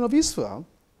speak to the children of Israel,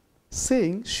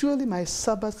 saying, surely my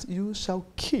Sabbath you shall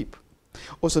keep.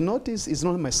 Also notice, it's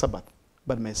not my Sabbath,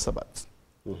 but my Sabbath.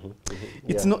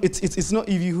 It's not. It's not.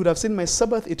 If you would have said my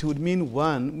Sabbath, it would mean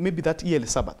one, maybe that yearly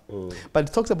Sabbath. But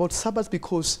it talks about Sabbath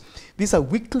because these are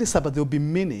weekly Sabbath. There will be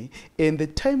many, and the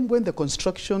time when the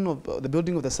construction of the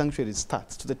building of the sanctuary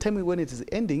starts to the time when it is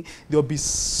ending, there will be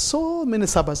so many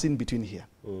Sabbaths in between here.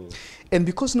 And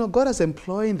because now God is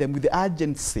employing them with the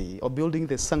urgency of building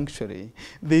the sanctuary,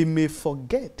 they may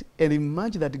forget and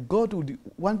imagine that God would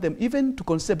want them even to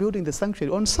consider building the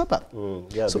sanctuary on Sabbath.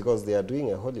 Yeah, so because they are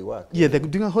doing a holy work. Yeah, they're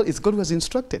doing a holy. It's God who has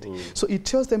instructed. So it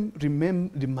tells them,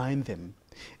 remind them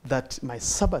that my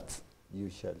Sabbath you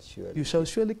shall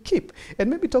surely keep. And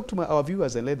maybe talk to our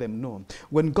viewers and let them know,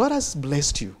 when God has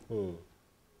blessed you,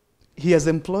 he has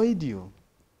employed you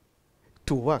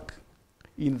to work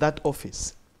in that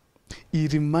office, he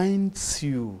reminds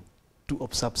you to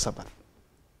observe Sabbath.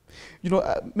 You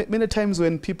know, many times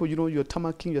when people, you know, you're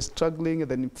tamarking, you're struggling, and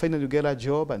then finally you get a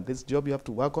job, and this job you have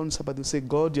to work on Sabbath, you say,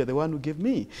 God, you're the one who gave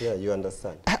me. Yeah, you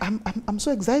understand. I'm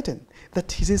so excited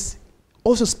that he says,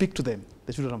 also speak to them,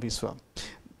 the children of Israel.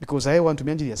 Because I want to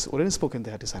mention, he has already spoken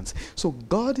the artisans. So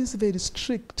God is very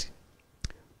strict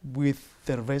with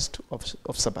the rest of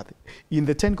Sabbath. In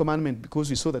the 10 Commandments, because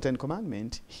we saw the 10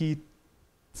 Commandments, he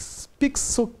speaks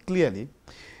so clearly,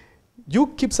 you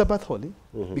keep Sabbath holy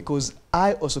because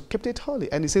I also kept it holy.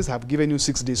 And he says, I've given you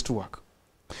 6 days to work.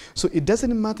 So it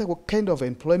doesn't matter what kind of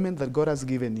employment that God has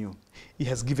given you. He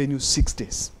has given you 6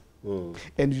 days.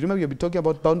 And you remember you'll be talking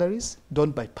about boundaries?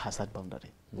 Don't bypass that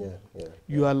boundary.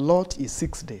 Your lot is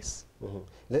 6 days.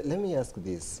 Let me ask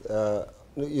this.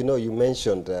 You know, you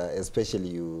mentioned, especially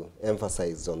you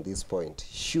emphasized on this point,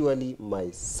 surely my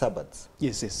Sabbath.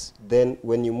 Yes. Then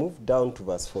when you move down to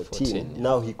verse 14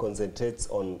 now he concentrates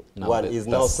on one. Is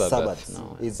now Sabbath.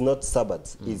 It's not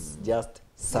Sabbath. It's just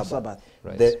Sabbath.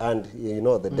 Right. And you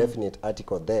know the definite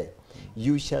article there.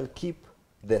 You shall keep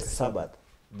the Sabbath.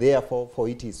 Therefore, for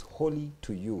it is holy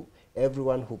to you.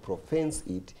 Everyone who profanes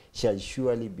it shall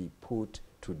surely be put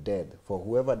to death. For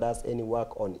whoever does any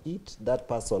work on it, that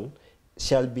person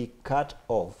shall be cut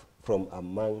off from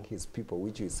among his people,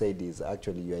 which you said is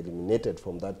actually you are eliminated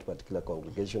from that particular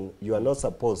congregation. You are not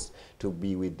supposed to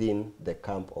be within the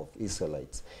camp of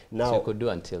Israelites. Now, so you could do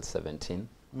until 17.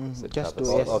 So it Just covers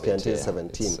to- all yes. of Okay, it, until yeah.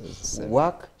 17. It's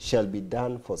Work shall be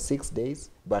done for 6 days,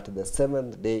 but the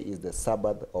 7th day is the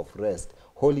Sabbath of rest,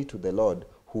 holy to the Lord.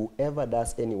 Whoever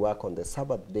does any work on the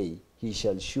Sabbath day, he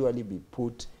shall surely be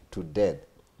put to death.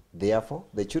 Therefore,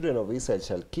 the children of Israel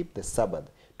shall keep the Sabbath,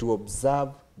 to observe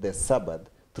the Sabbath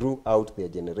throughout their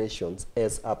generations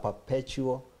as a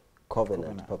perpetual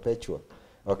covenant. Perpetual.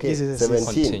 Okay, This is a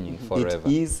 17. continuing forever.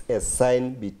 It is a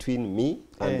sign between me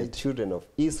and the And- children of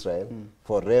Israel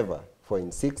forever. For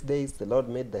in 6 days the Lord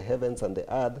made the heavens and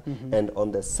the earth, and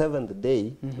on the 7th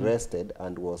day rested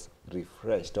and was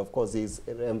refreshed. Of course, he's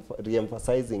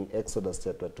re-emphasizing Exodus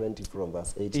chapter 20 from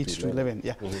verse 8 8 to to 11. 11,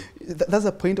 yeah. That's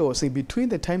the point I was saying. Between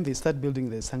the time they start building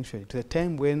the sanctuary to the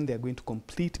time when they're going to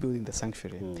complete building the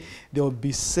sanctuary, there will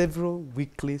be several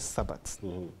weekly Sabbaths.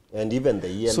 And even the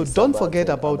yearly So don't Sabbaths forget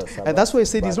and about, other and that's why I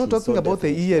said Sabbaths, he's not but talking so about the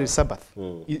definite yearly now. Sabbath.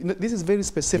 This is very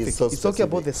specific. so He's talking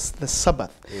about the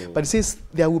Sabbath. But it says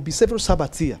there will be several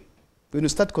Sabbaths here when you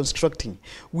start constructing,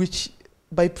 which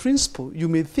by principle, you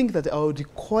may think that I would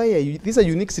require you, this is a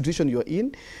unique situation you're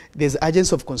in, there's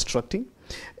urgency of constructing,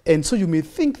 and so you may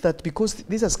think that because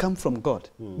this has come from God,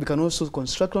 we can also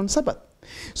construct on Sabbath.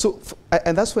 So,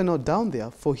 and that's why now down there,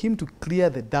 for him to clear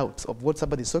the doubts of what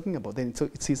Sabbath is talking about, then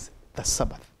it says the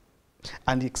Sabbath.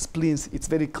 And he explains, it's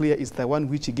very clear, it's the one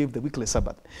which he gave the weekly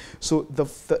Sabbath. So the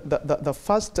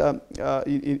first,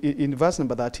 in verse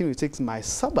number 13, it takes my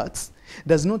Sabbaths,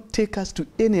 does not take us to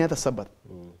any other Sabbath.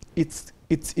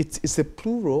 It's a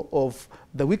plural of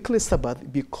the weekly Sabbath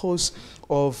because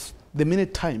of the many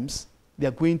times they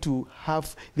are going to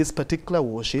have this particular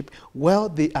worship while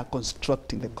they are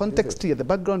constructing. The context here, the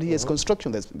background here is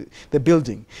construction, the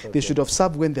building. They should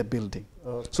observe when they're building.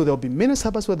 So there will be many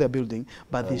Sabbaths where they're building,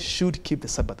 but they should keep the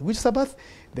Sabbath. Which Sabbath?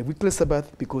 The weekly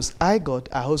Sabbath, because I got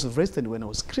a house of rest, and when I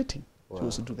was creating, so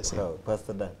also do the same.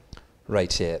 Pastor Dan.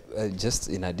 Right here. Just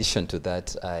in addition to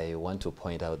that, I want to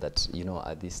point out that, you know,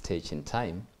 at this stage in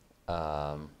time,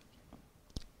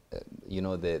 you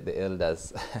know, the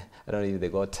elders, I don't know if they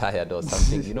got tired or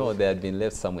something, you know, they had been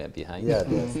left somewhere behind. Yeah,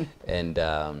 yes.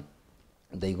 And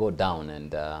they go down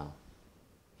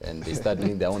and they start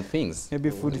doing their own things. Maybe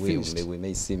food feast. We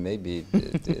may see maybe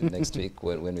next week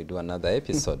when we do another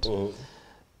episode.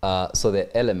 So the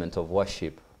element of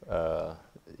worship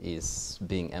is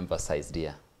being emphasized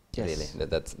here. Yes. Really,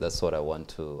 that's what I want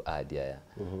to add here.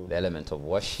 The element of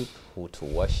worship, who to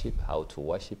worship, how to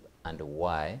worship, and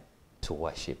why to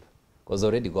worship. Because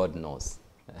already God knows.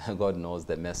 God knows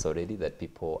the mess already that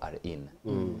people are in.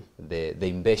 The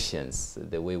impatience,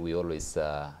 the way we always,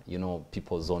 you know,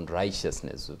 people's own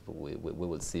righteousness, we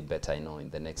will see better, you know, in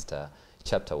the next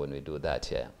chapter when we do that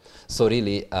here. So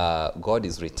really, God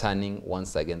is returning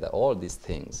once again that all these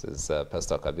things, as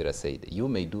Pastor Kabira said, you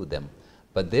may do them,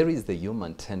 but there is the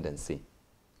human tendency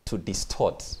to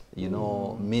distort, you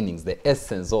know, meanings, the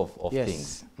essence of Yes.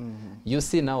 things. You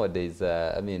see nowadays,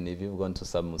 I mean, if you've gone to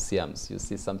some museums, you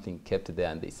see something kept there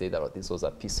and they say that this was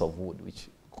a piece of wood which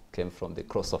came from the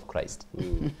cross of Christ.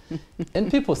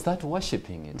 And people start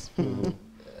worshipping it.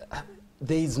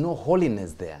 There is no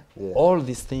holiness there. Yeah. All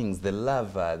these things, the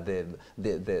lava,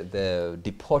 the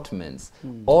deportments,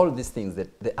 all these things,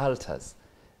 the altars,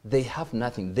 they have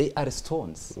nothing. They are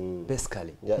stones,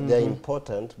 basically. Yeah, they're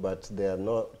important, but they are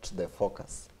not the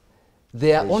focus.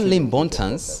 They are They only shouldn't be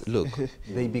important. the Look,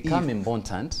 they become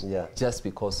important Yeah. just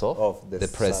because of the the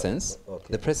presence, okay.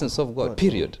 the presence of God.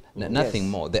 Period. Nothing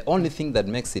more. The only thing that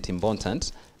makes it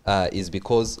important is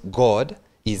because God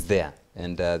is there,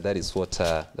 and that is what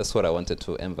that's what I wanted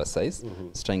to emphasize.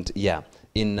 It's trying to, yeah,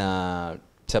 in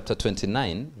chapter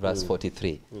 29, verse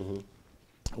 43.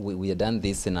 We had done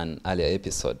this in an earlier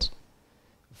episode.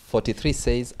 43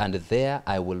 says, and there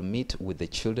I will meet with the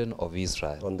children of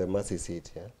Israel. On the mercy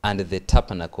seat, yeah? And the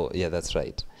tabernacle, yeah, that's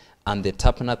right. And the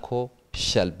tabernacle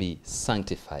shall be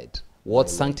sanctified. What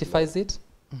sanctifies it?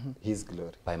 His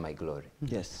glory. By my glory.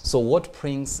 Yes. So what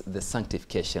brings the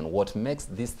sanctification? What makes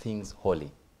these things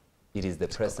holy? It is the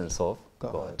presence of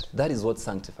God. That is what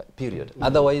sanctifies, period.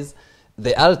 Otherwise,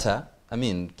 the altar, I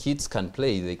mean, kids can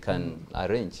play, they can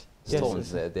arrange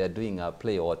stones, they are doing a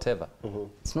play or whatever.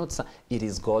 It's not, it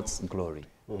is God's glory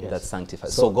that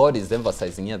sanctifies. So God is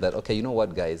emphasizing here that, okay, you know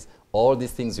what, guys, all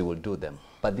these things you will do them,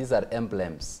 but these are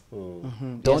emblems.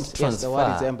 Don't transfer the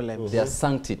word is emblem. their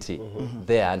sanctity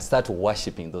there and start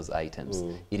worshipping those items.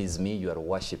 It is me you are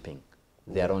worshipping.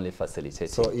 They are only facilitating.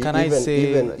 So Can I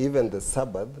say- even the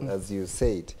Sabbath, as you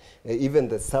said, even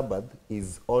the Sabbath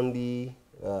is only,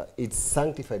 it's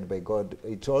sanctified by God.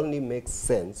 It only makes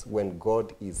sense when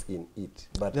God is in it.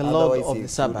 But The Lord otherwise of he the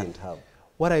Sabbath. wouldn't have.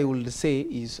 What I will say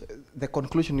is, the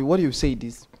conclusion, what you said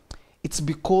is, it's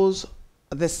because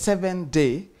the 7th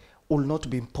day will not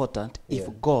be important if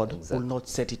God exactly. will not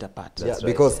set it apart. That's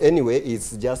right. Because anyway,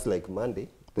 it's just like Monday.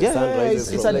 The sun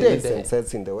rises it's from a the day. east and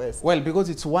sets in the west. Well, because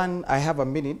it's one, I have a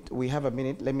minute, we have a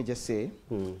minute, let me just say,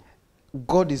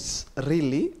 God is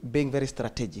really being very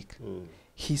strategic.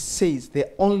 He says the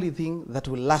only thing that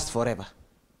will last forever.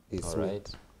 It's All right.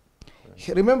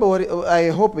 Remember what I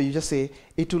hope you just say,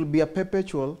 it will be a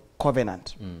perpetual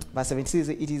covenant. Verse 7 says,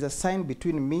 it is a sign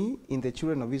between me and the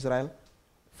children of Israel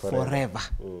forever.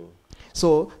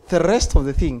 So the rest of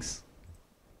the things,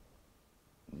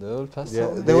 They will pass Yeah,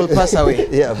 away. they will pass away.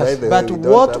 Yeah, by the But way, we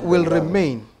don't what have will them down.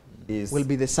 remain Is will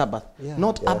be the Sabbath. Yeah,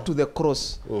 Not yeah. up to the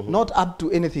cross, not up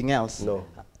to anything else. no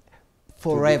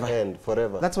Forever. to the end,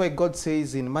 forever. That's why God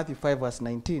says in Matthew 5 verse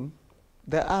 19,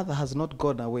 the earth has not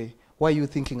gone away. Why are you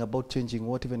thinking about changing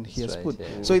what even he has right, put? yeah.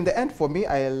 So in the end, for me,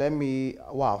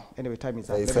 wow. Anyway, time is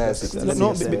up. Let me Isaiah just- 66. let me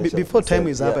No, just- before time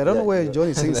is up, I don't know where John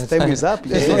is saying time is up.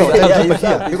 It's not our time to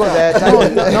here.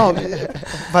 Because no,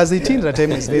 verse 18,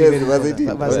 Ratemo is very, Yes, very verse important.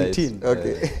 18. Verse Right. 18.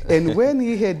 Okay. And when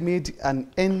he had made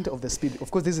an end of the speech,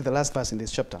 of course, this is the last verse in this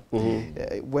chapter.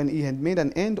 When he had made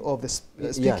an end of the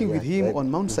speaking with him right. on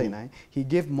Mount Sinai, he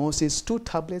gave Moses 2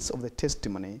 tablets of the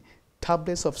testimony,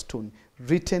 tablets of stone,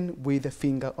 written with the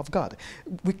finger of God.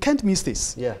 We can't miss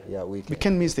this. Yeah, We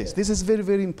can't miss this. This is very,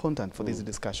 very important for this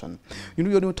discussion. You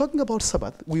know, when we're talking about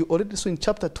Sabbath, we already saw in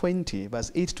chapter 20,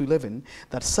 verse 8 to 11,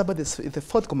 that Sabbath is the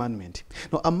 4th commandment.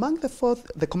 Now, among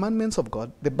the commandments of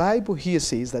God, the Bible here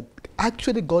says that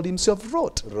actually God himself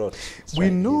wrote.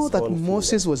 We know that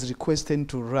Moses was requested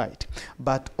to write,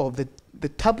 but of the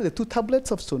 2 tablets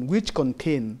of stone which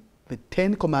contain the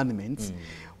 10 commandments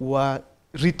were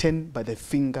written by the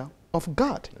finger of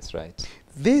God. That's right.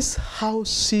 This how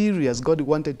serious God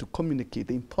wanted to communicate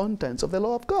the importance of the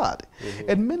law of God.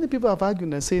 And many people have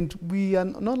argued and saying we are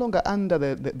no longer under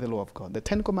the law of God. The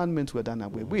 10 commandments were done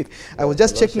away with. I was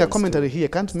just checking a commentary here. I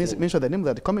can't mention the name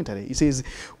of that commentary. It says,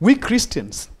 we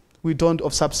Christians, we don't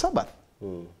observe Sabbath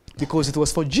because it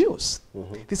was for Jews.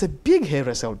 There's a big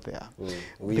heresy out there.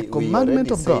 The commandment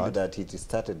of God, that it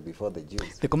started before the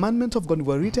Jews. the commandments of God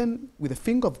were written with the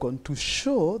finger of God to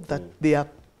show that they are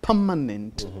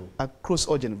permanent across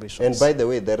all generations. And by the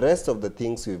way, the rest of the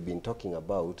things we've been talking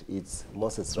about, it's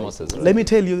Moses writing. Let me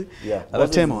tell you, Yeah,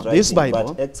 Ratemo, Moses this is writing,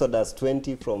 Bible, but Exodus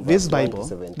 20 from this verse 1 Bible, to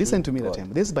 17. listen to me, God.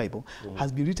 Ratemo, this Bible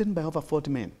has been written by over 40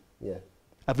 men. Yeah,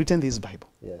 I've written this Bible.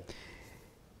 yeah.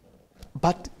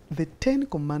 But the 10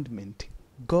 commandments,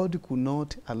 God could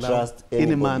not allow Trust any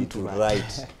anybody man to to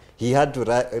wrить. He had to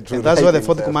write. And that's what the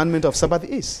 4th commandment of Sabbath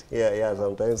is. Yeah.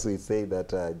 Sometimes we say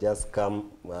that just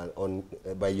come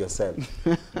by yourself.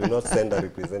 Do not send a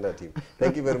representative.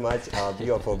 Thank you very much,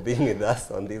 Abuya, for being with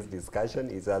us on this discussion.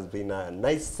 It has been a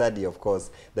nice study, of course.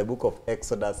 The book of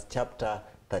Exodus, chapter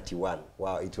 31.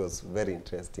 Wow, it was very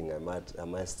interesting, I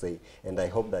must say. And I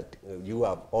hope that you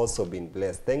have also been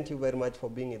blessed. Thank you very much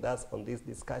for being with us on this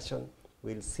discussion.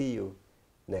 We'll see you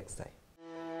next time.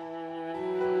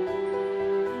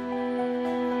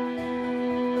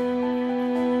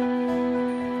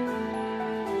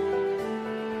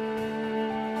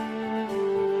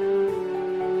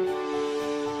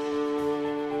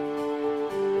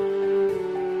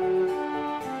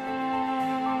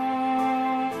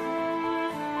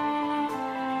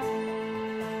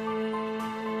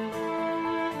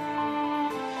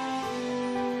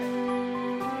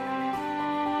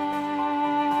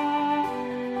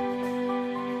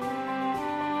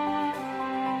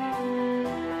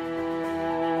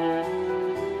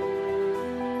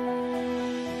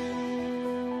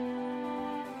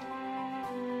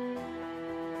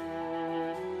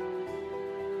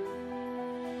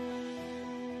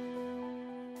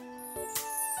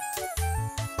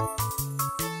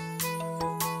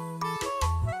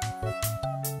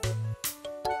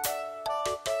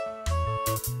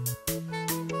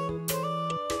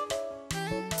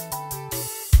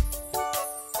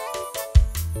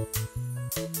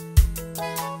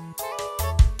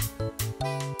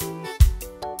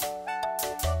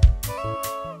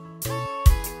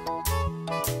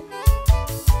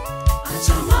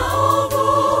 Acha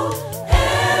maovu,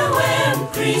 ewe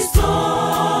Mkristo,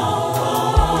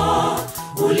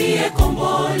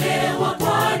 uliyekombolewa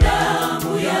kwa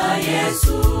damu ya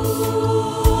Yesu.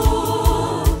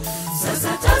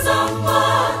 Sasa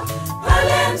tazama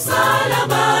pale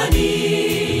msalabani,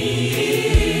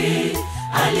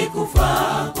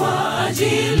 alikufa kwa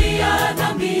ajili ya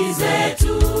dhambi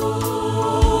zetu.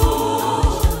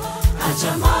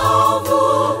 Acha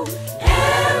maovu,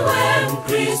 ewe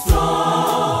Mkristo,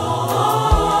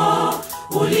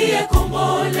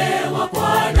 uliyekombolewa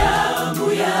kwa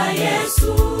damu ya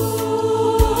Yesu.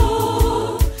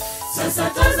 Sasa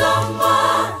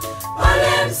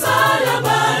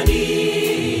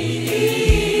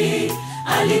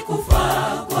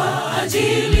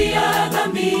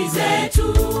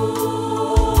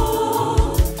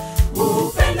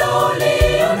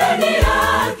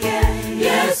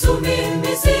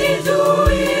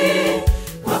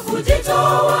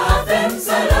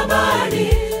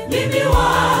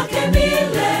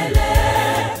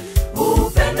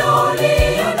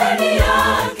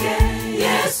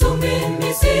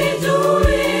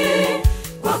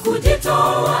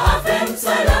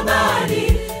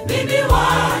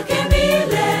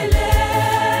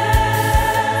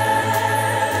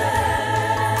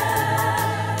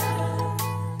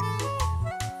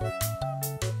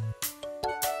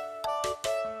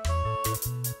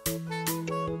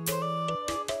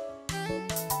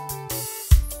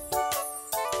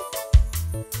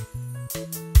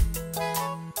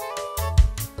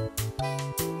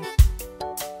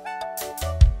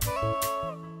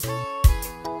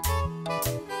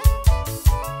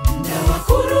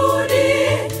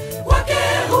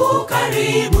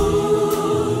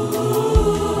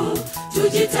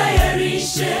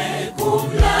tujitayarishe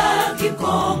kumlaki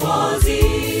mkombozi.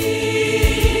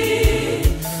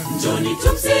 Njoni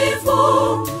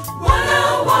tumsifu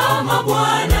Bwana wa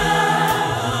mabwana,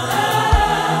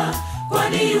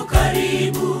 kwani yu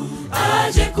karibu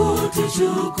aje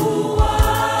kutuchukua.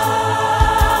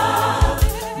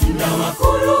 Muda wa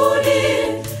kurudi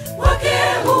wake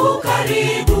u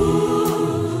karibu,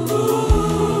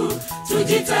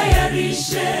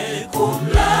 tujitayarishe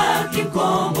kumlaki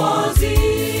mkombozi.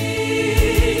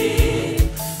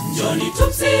 Njoni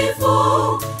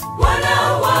tumsifu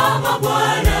Bwana wa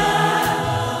mabwana,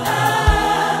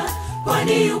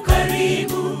 kwani yu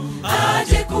karibu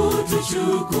aje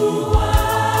kutuchukua.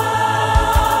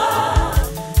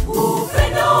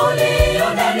 Upendo ulio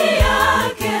ndani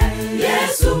yake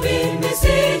Yesu mimi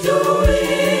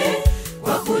sijui,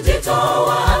 kwa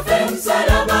kujitoa afe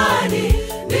msalabani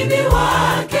mimi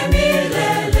wake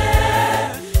milele.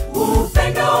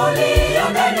 Upendo ulio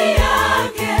ndani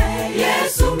yake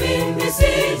Yesu mimi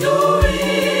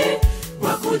sijui,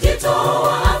 kwa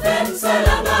kujitoa afe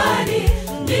msalabani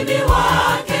mimi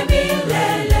wake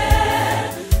milele.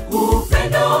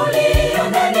 Upendo ulio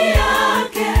ndani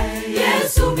yake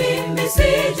Yesu mimi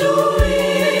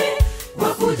sijui, kwa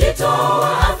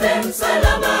kujitoa afe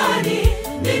msalabani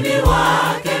mimi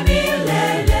wake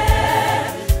milele.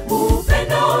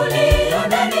 Upendo ulio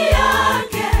ndani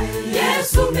yake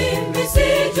Yesu mimi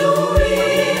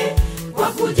sijui, kwa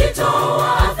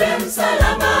kujitoa afe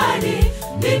msalabani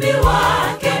mimi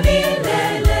wake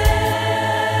milele.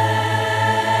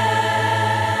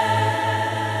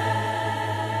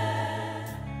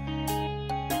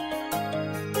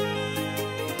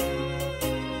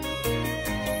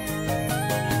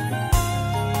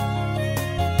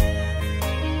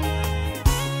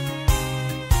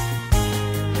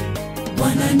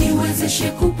 Bwana niwezeshe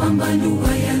kupambanua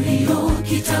yaliyo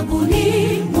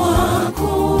kitabuni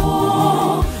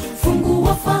mwako,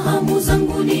 fungua fahamu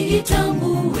zangu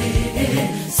niitambue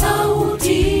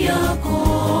sauti yako.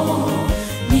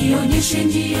 Nionyeshe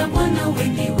njia Bwana, wewe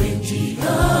ndiwe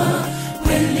njia,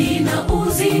 kweli na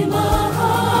uzima.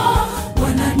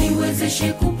 Bwana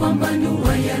niwezeshe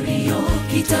kupambanua yaliyo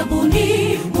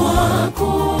kitabuni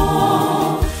mwako,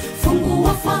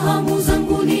 fungua fahamu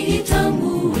zangu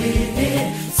niitambue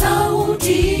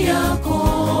sauti yako.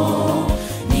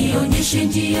 Nionyeshe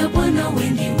njia Bwana, wewe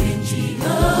ndiwe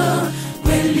njia,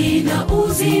 kweli na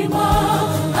uzima.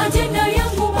 Ajenda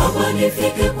yangu Baba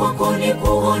nifike kwako,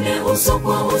 nikuone uso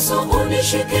kwa uso,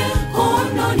 unishike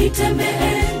mkono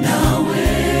nitembee nawe,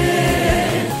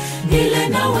 nile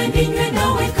nawe ninywe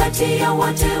nawe kati ya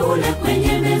wateule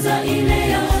kwenye meza ile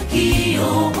ya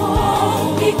kioo.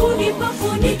 Miguuni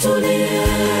pako nitulie,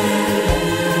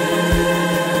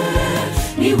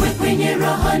 niwe kwenye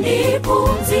raha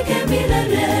nipumzike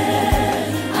milele.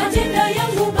 Ajenda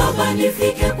yangu Baba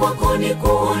nifike kwako,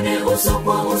 nikuone uso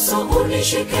kwa uso,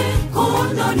 unishike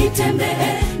mkono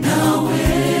nitembee nawe,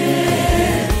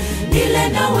 nile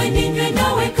nawe ninywe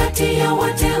nawe kati ya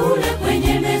wateule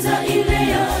kwenye meza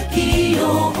ile ya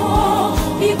kioo.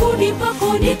 Miguuni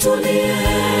pako nitulie,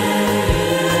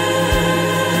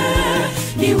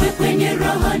 niwe kwenye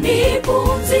raha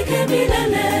nipumzike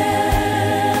milele.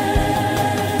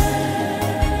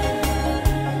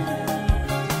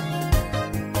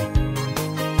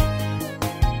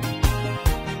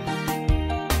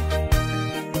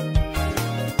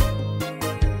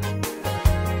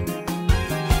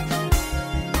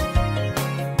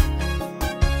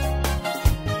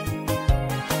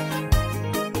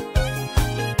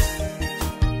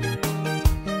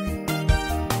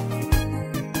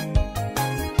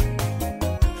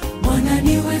 Bwana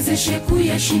niwezeshe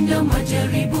kuyashinda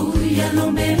majaribu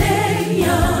yalo mbele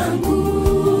yangu,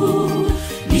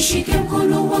 nishike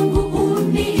mkono wangu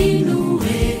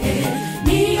uniinue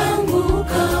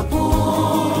niangukapo.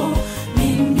 Ni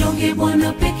mnyonge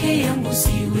Bwana, peke yangu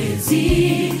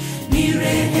siwezi,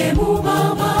 nirehemu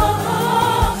Baba.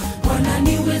 Bwana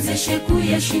niwezeshe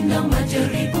kuyashinda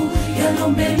majaribu yalo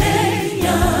mbele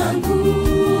yangu,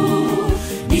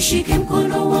 nishike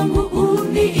mkono wangu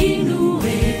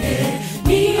uniinue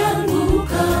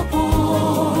niangukapo.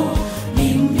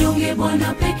 Ni mnyonge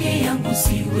Bwana, peke yangu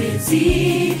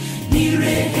siwezi,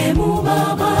 nirehemu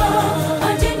Baba.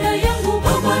 Ajenda yangu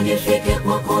Baba nifike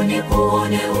kwako,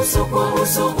 nikuone uso kwa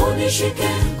uso, unishike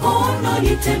mkono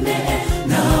nitembee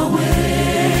nawe,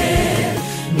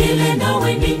 nile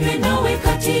nawe ninywe nawe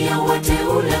kati ya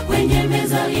wateule kwenye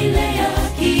meza ile ya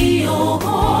kioo.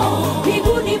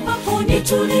 Miguuni pako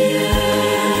nitulie,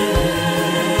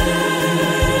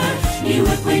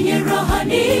 niwe kwenye raha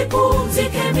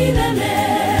nipumzike milele.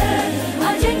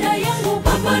 Ajenda yangu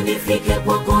Baba nifike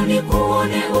kwako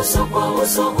nikuone uso kwa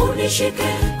uso, unishike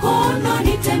kono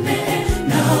nitembee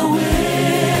nawe,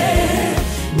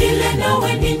 nile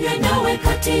nawe ninywe nawe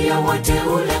kati ya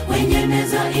wateule kwenye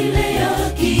meza ile ya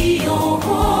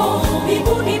kioo,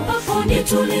 mbinguni pako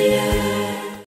nitulie.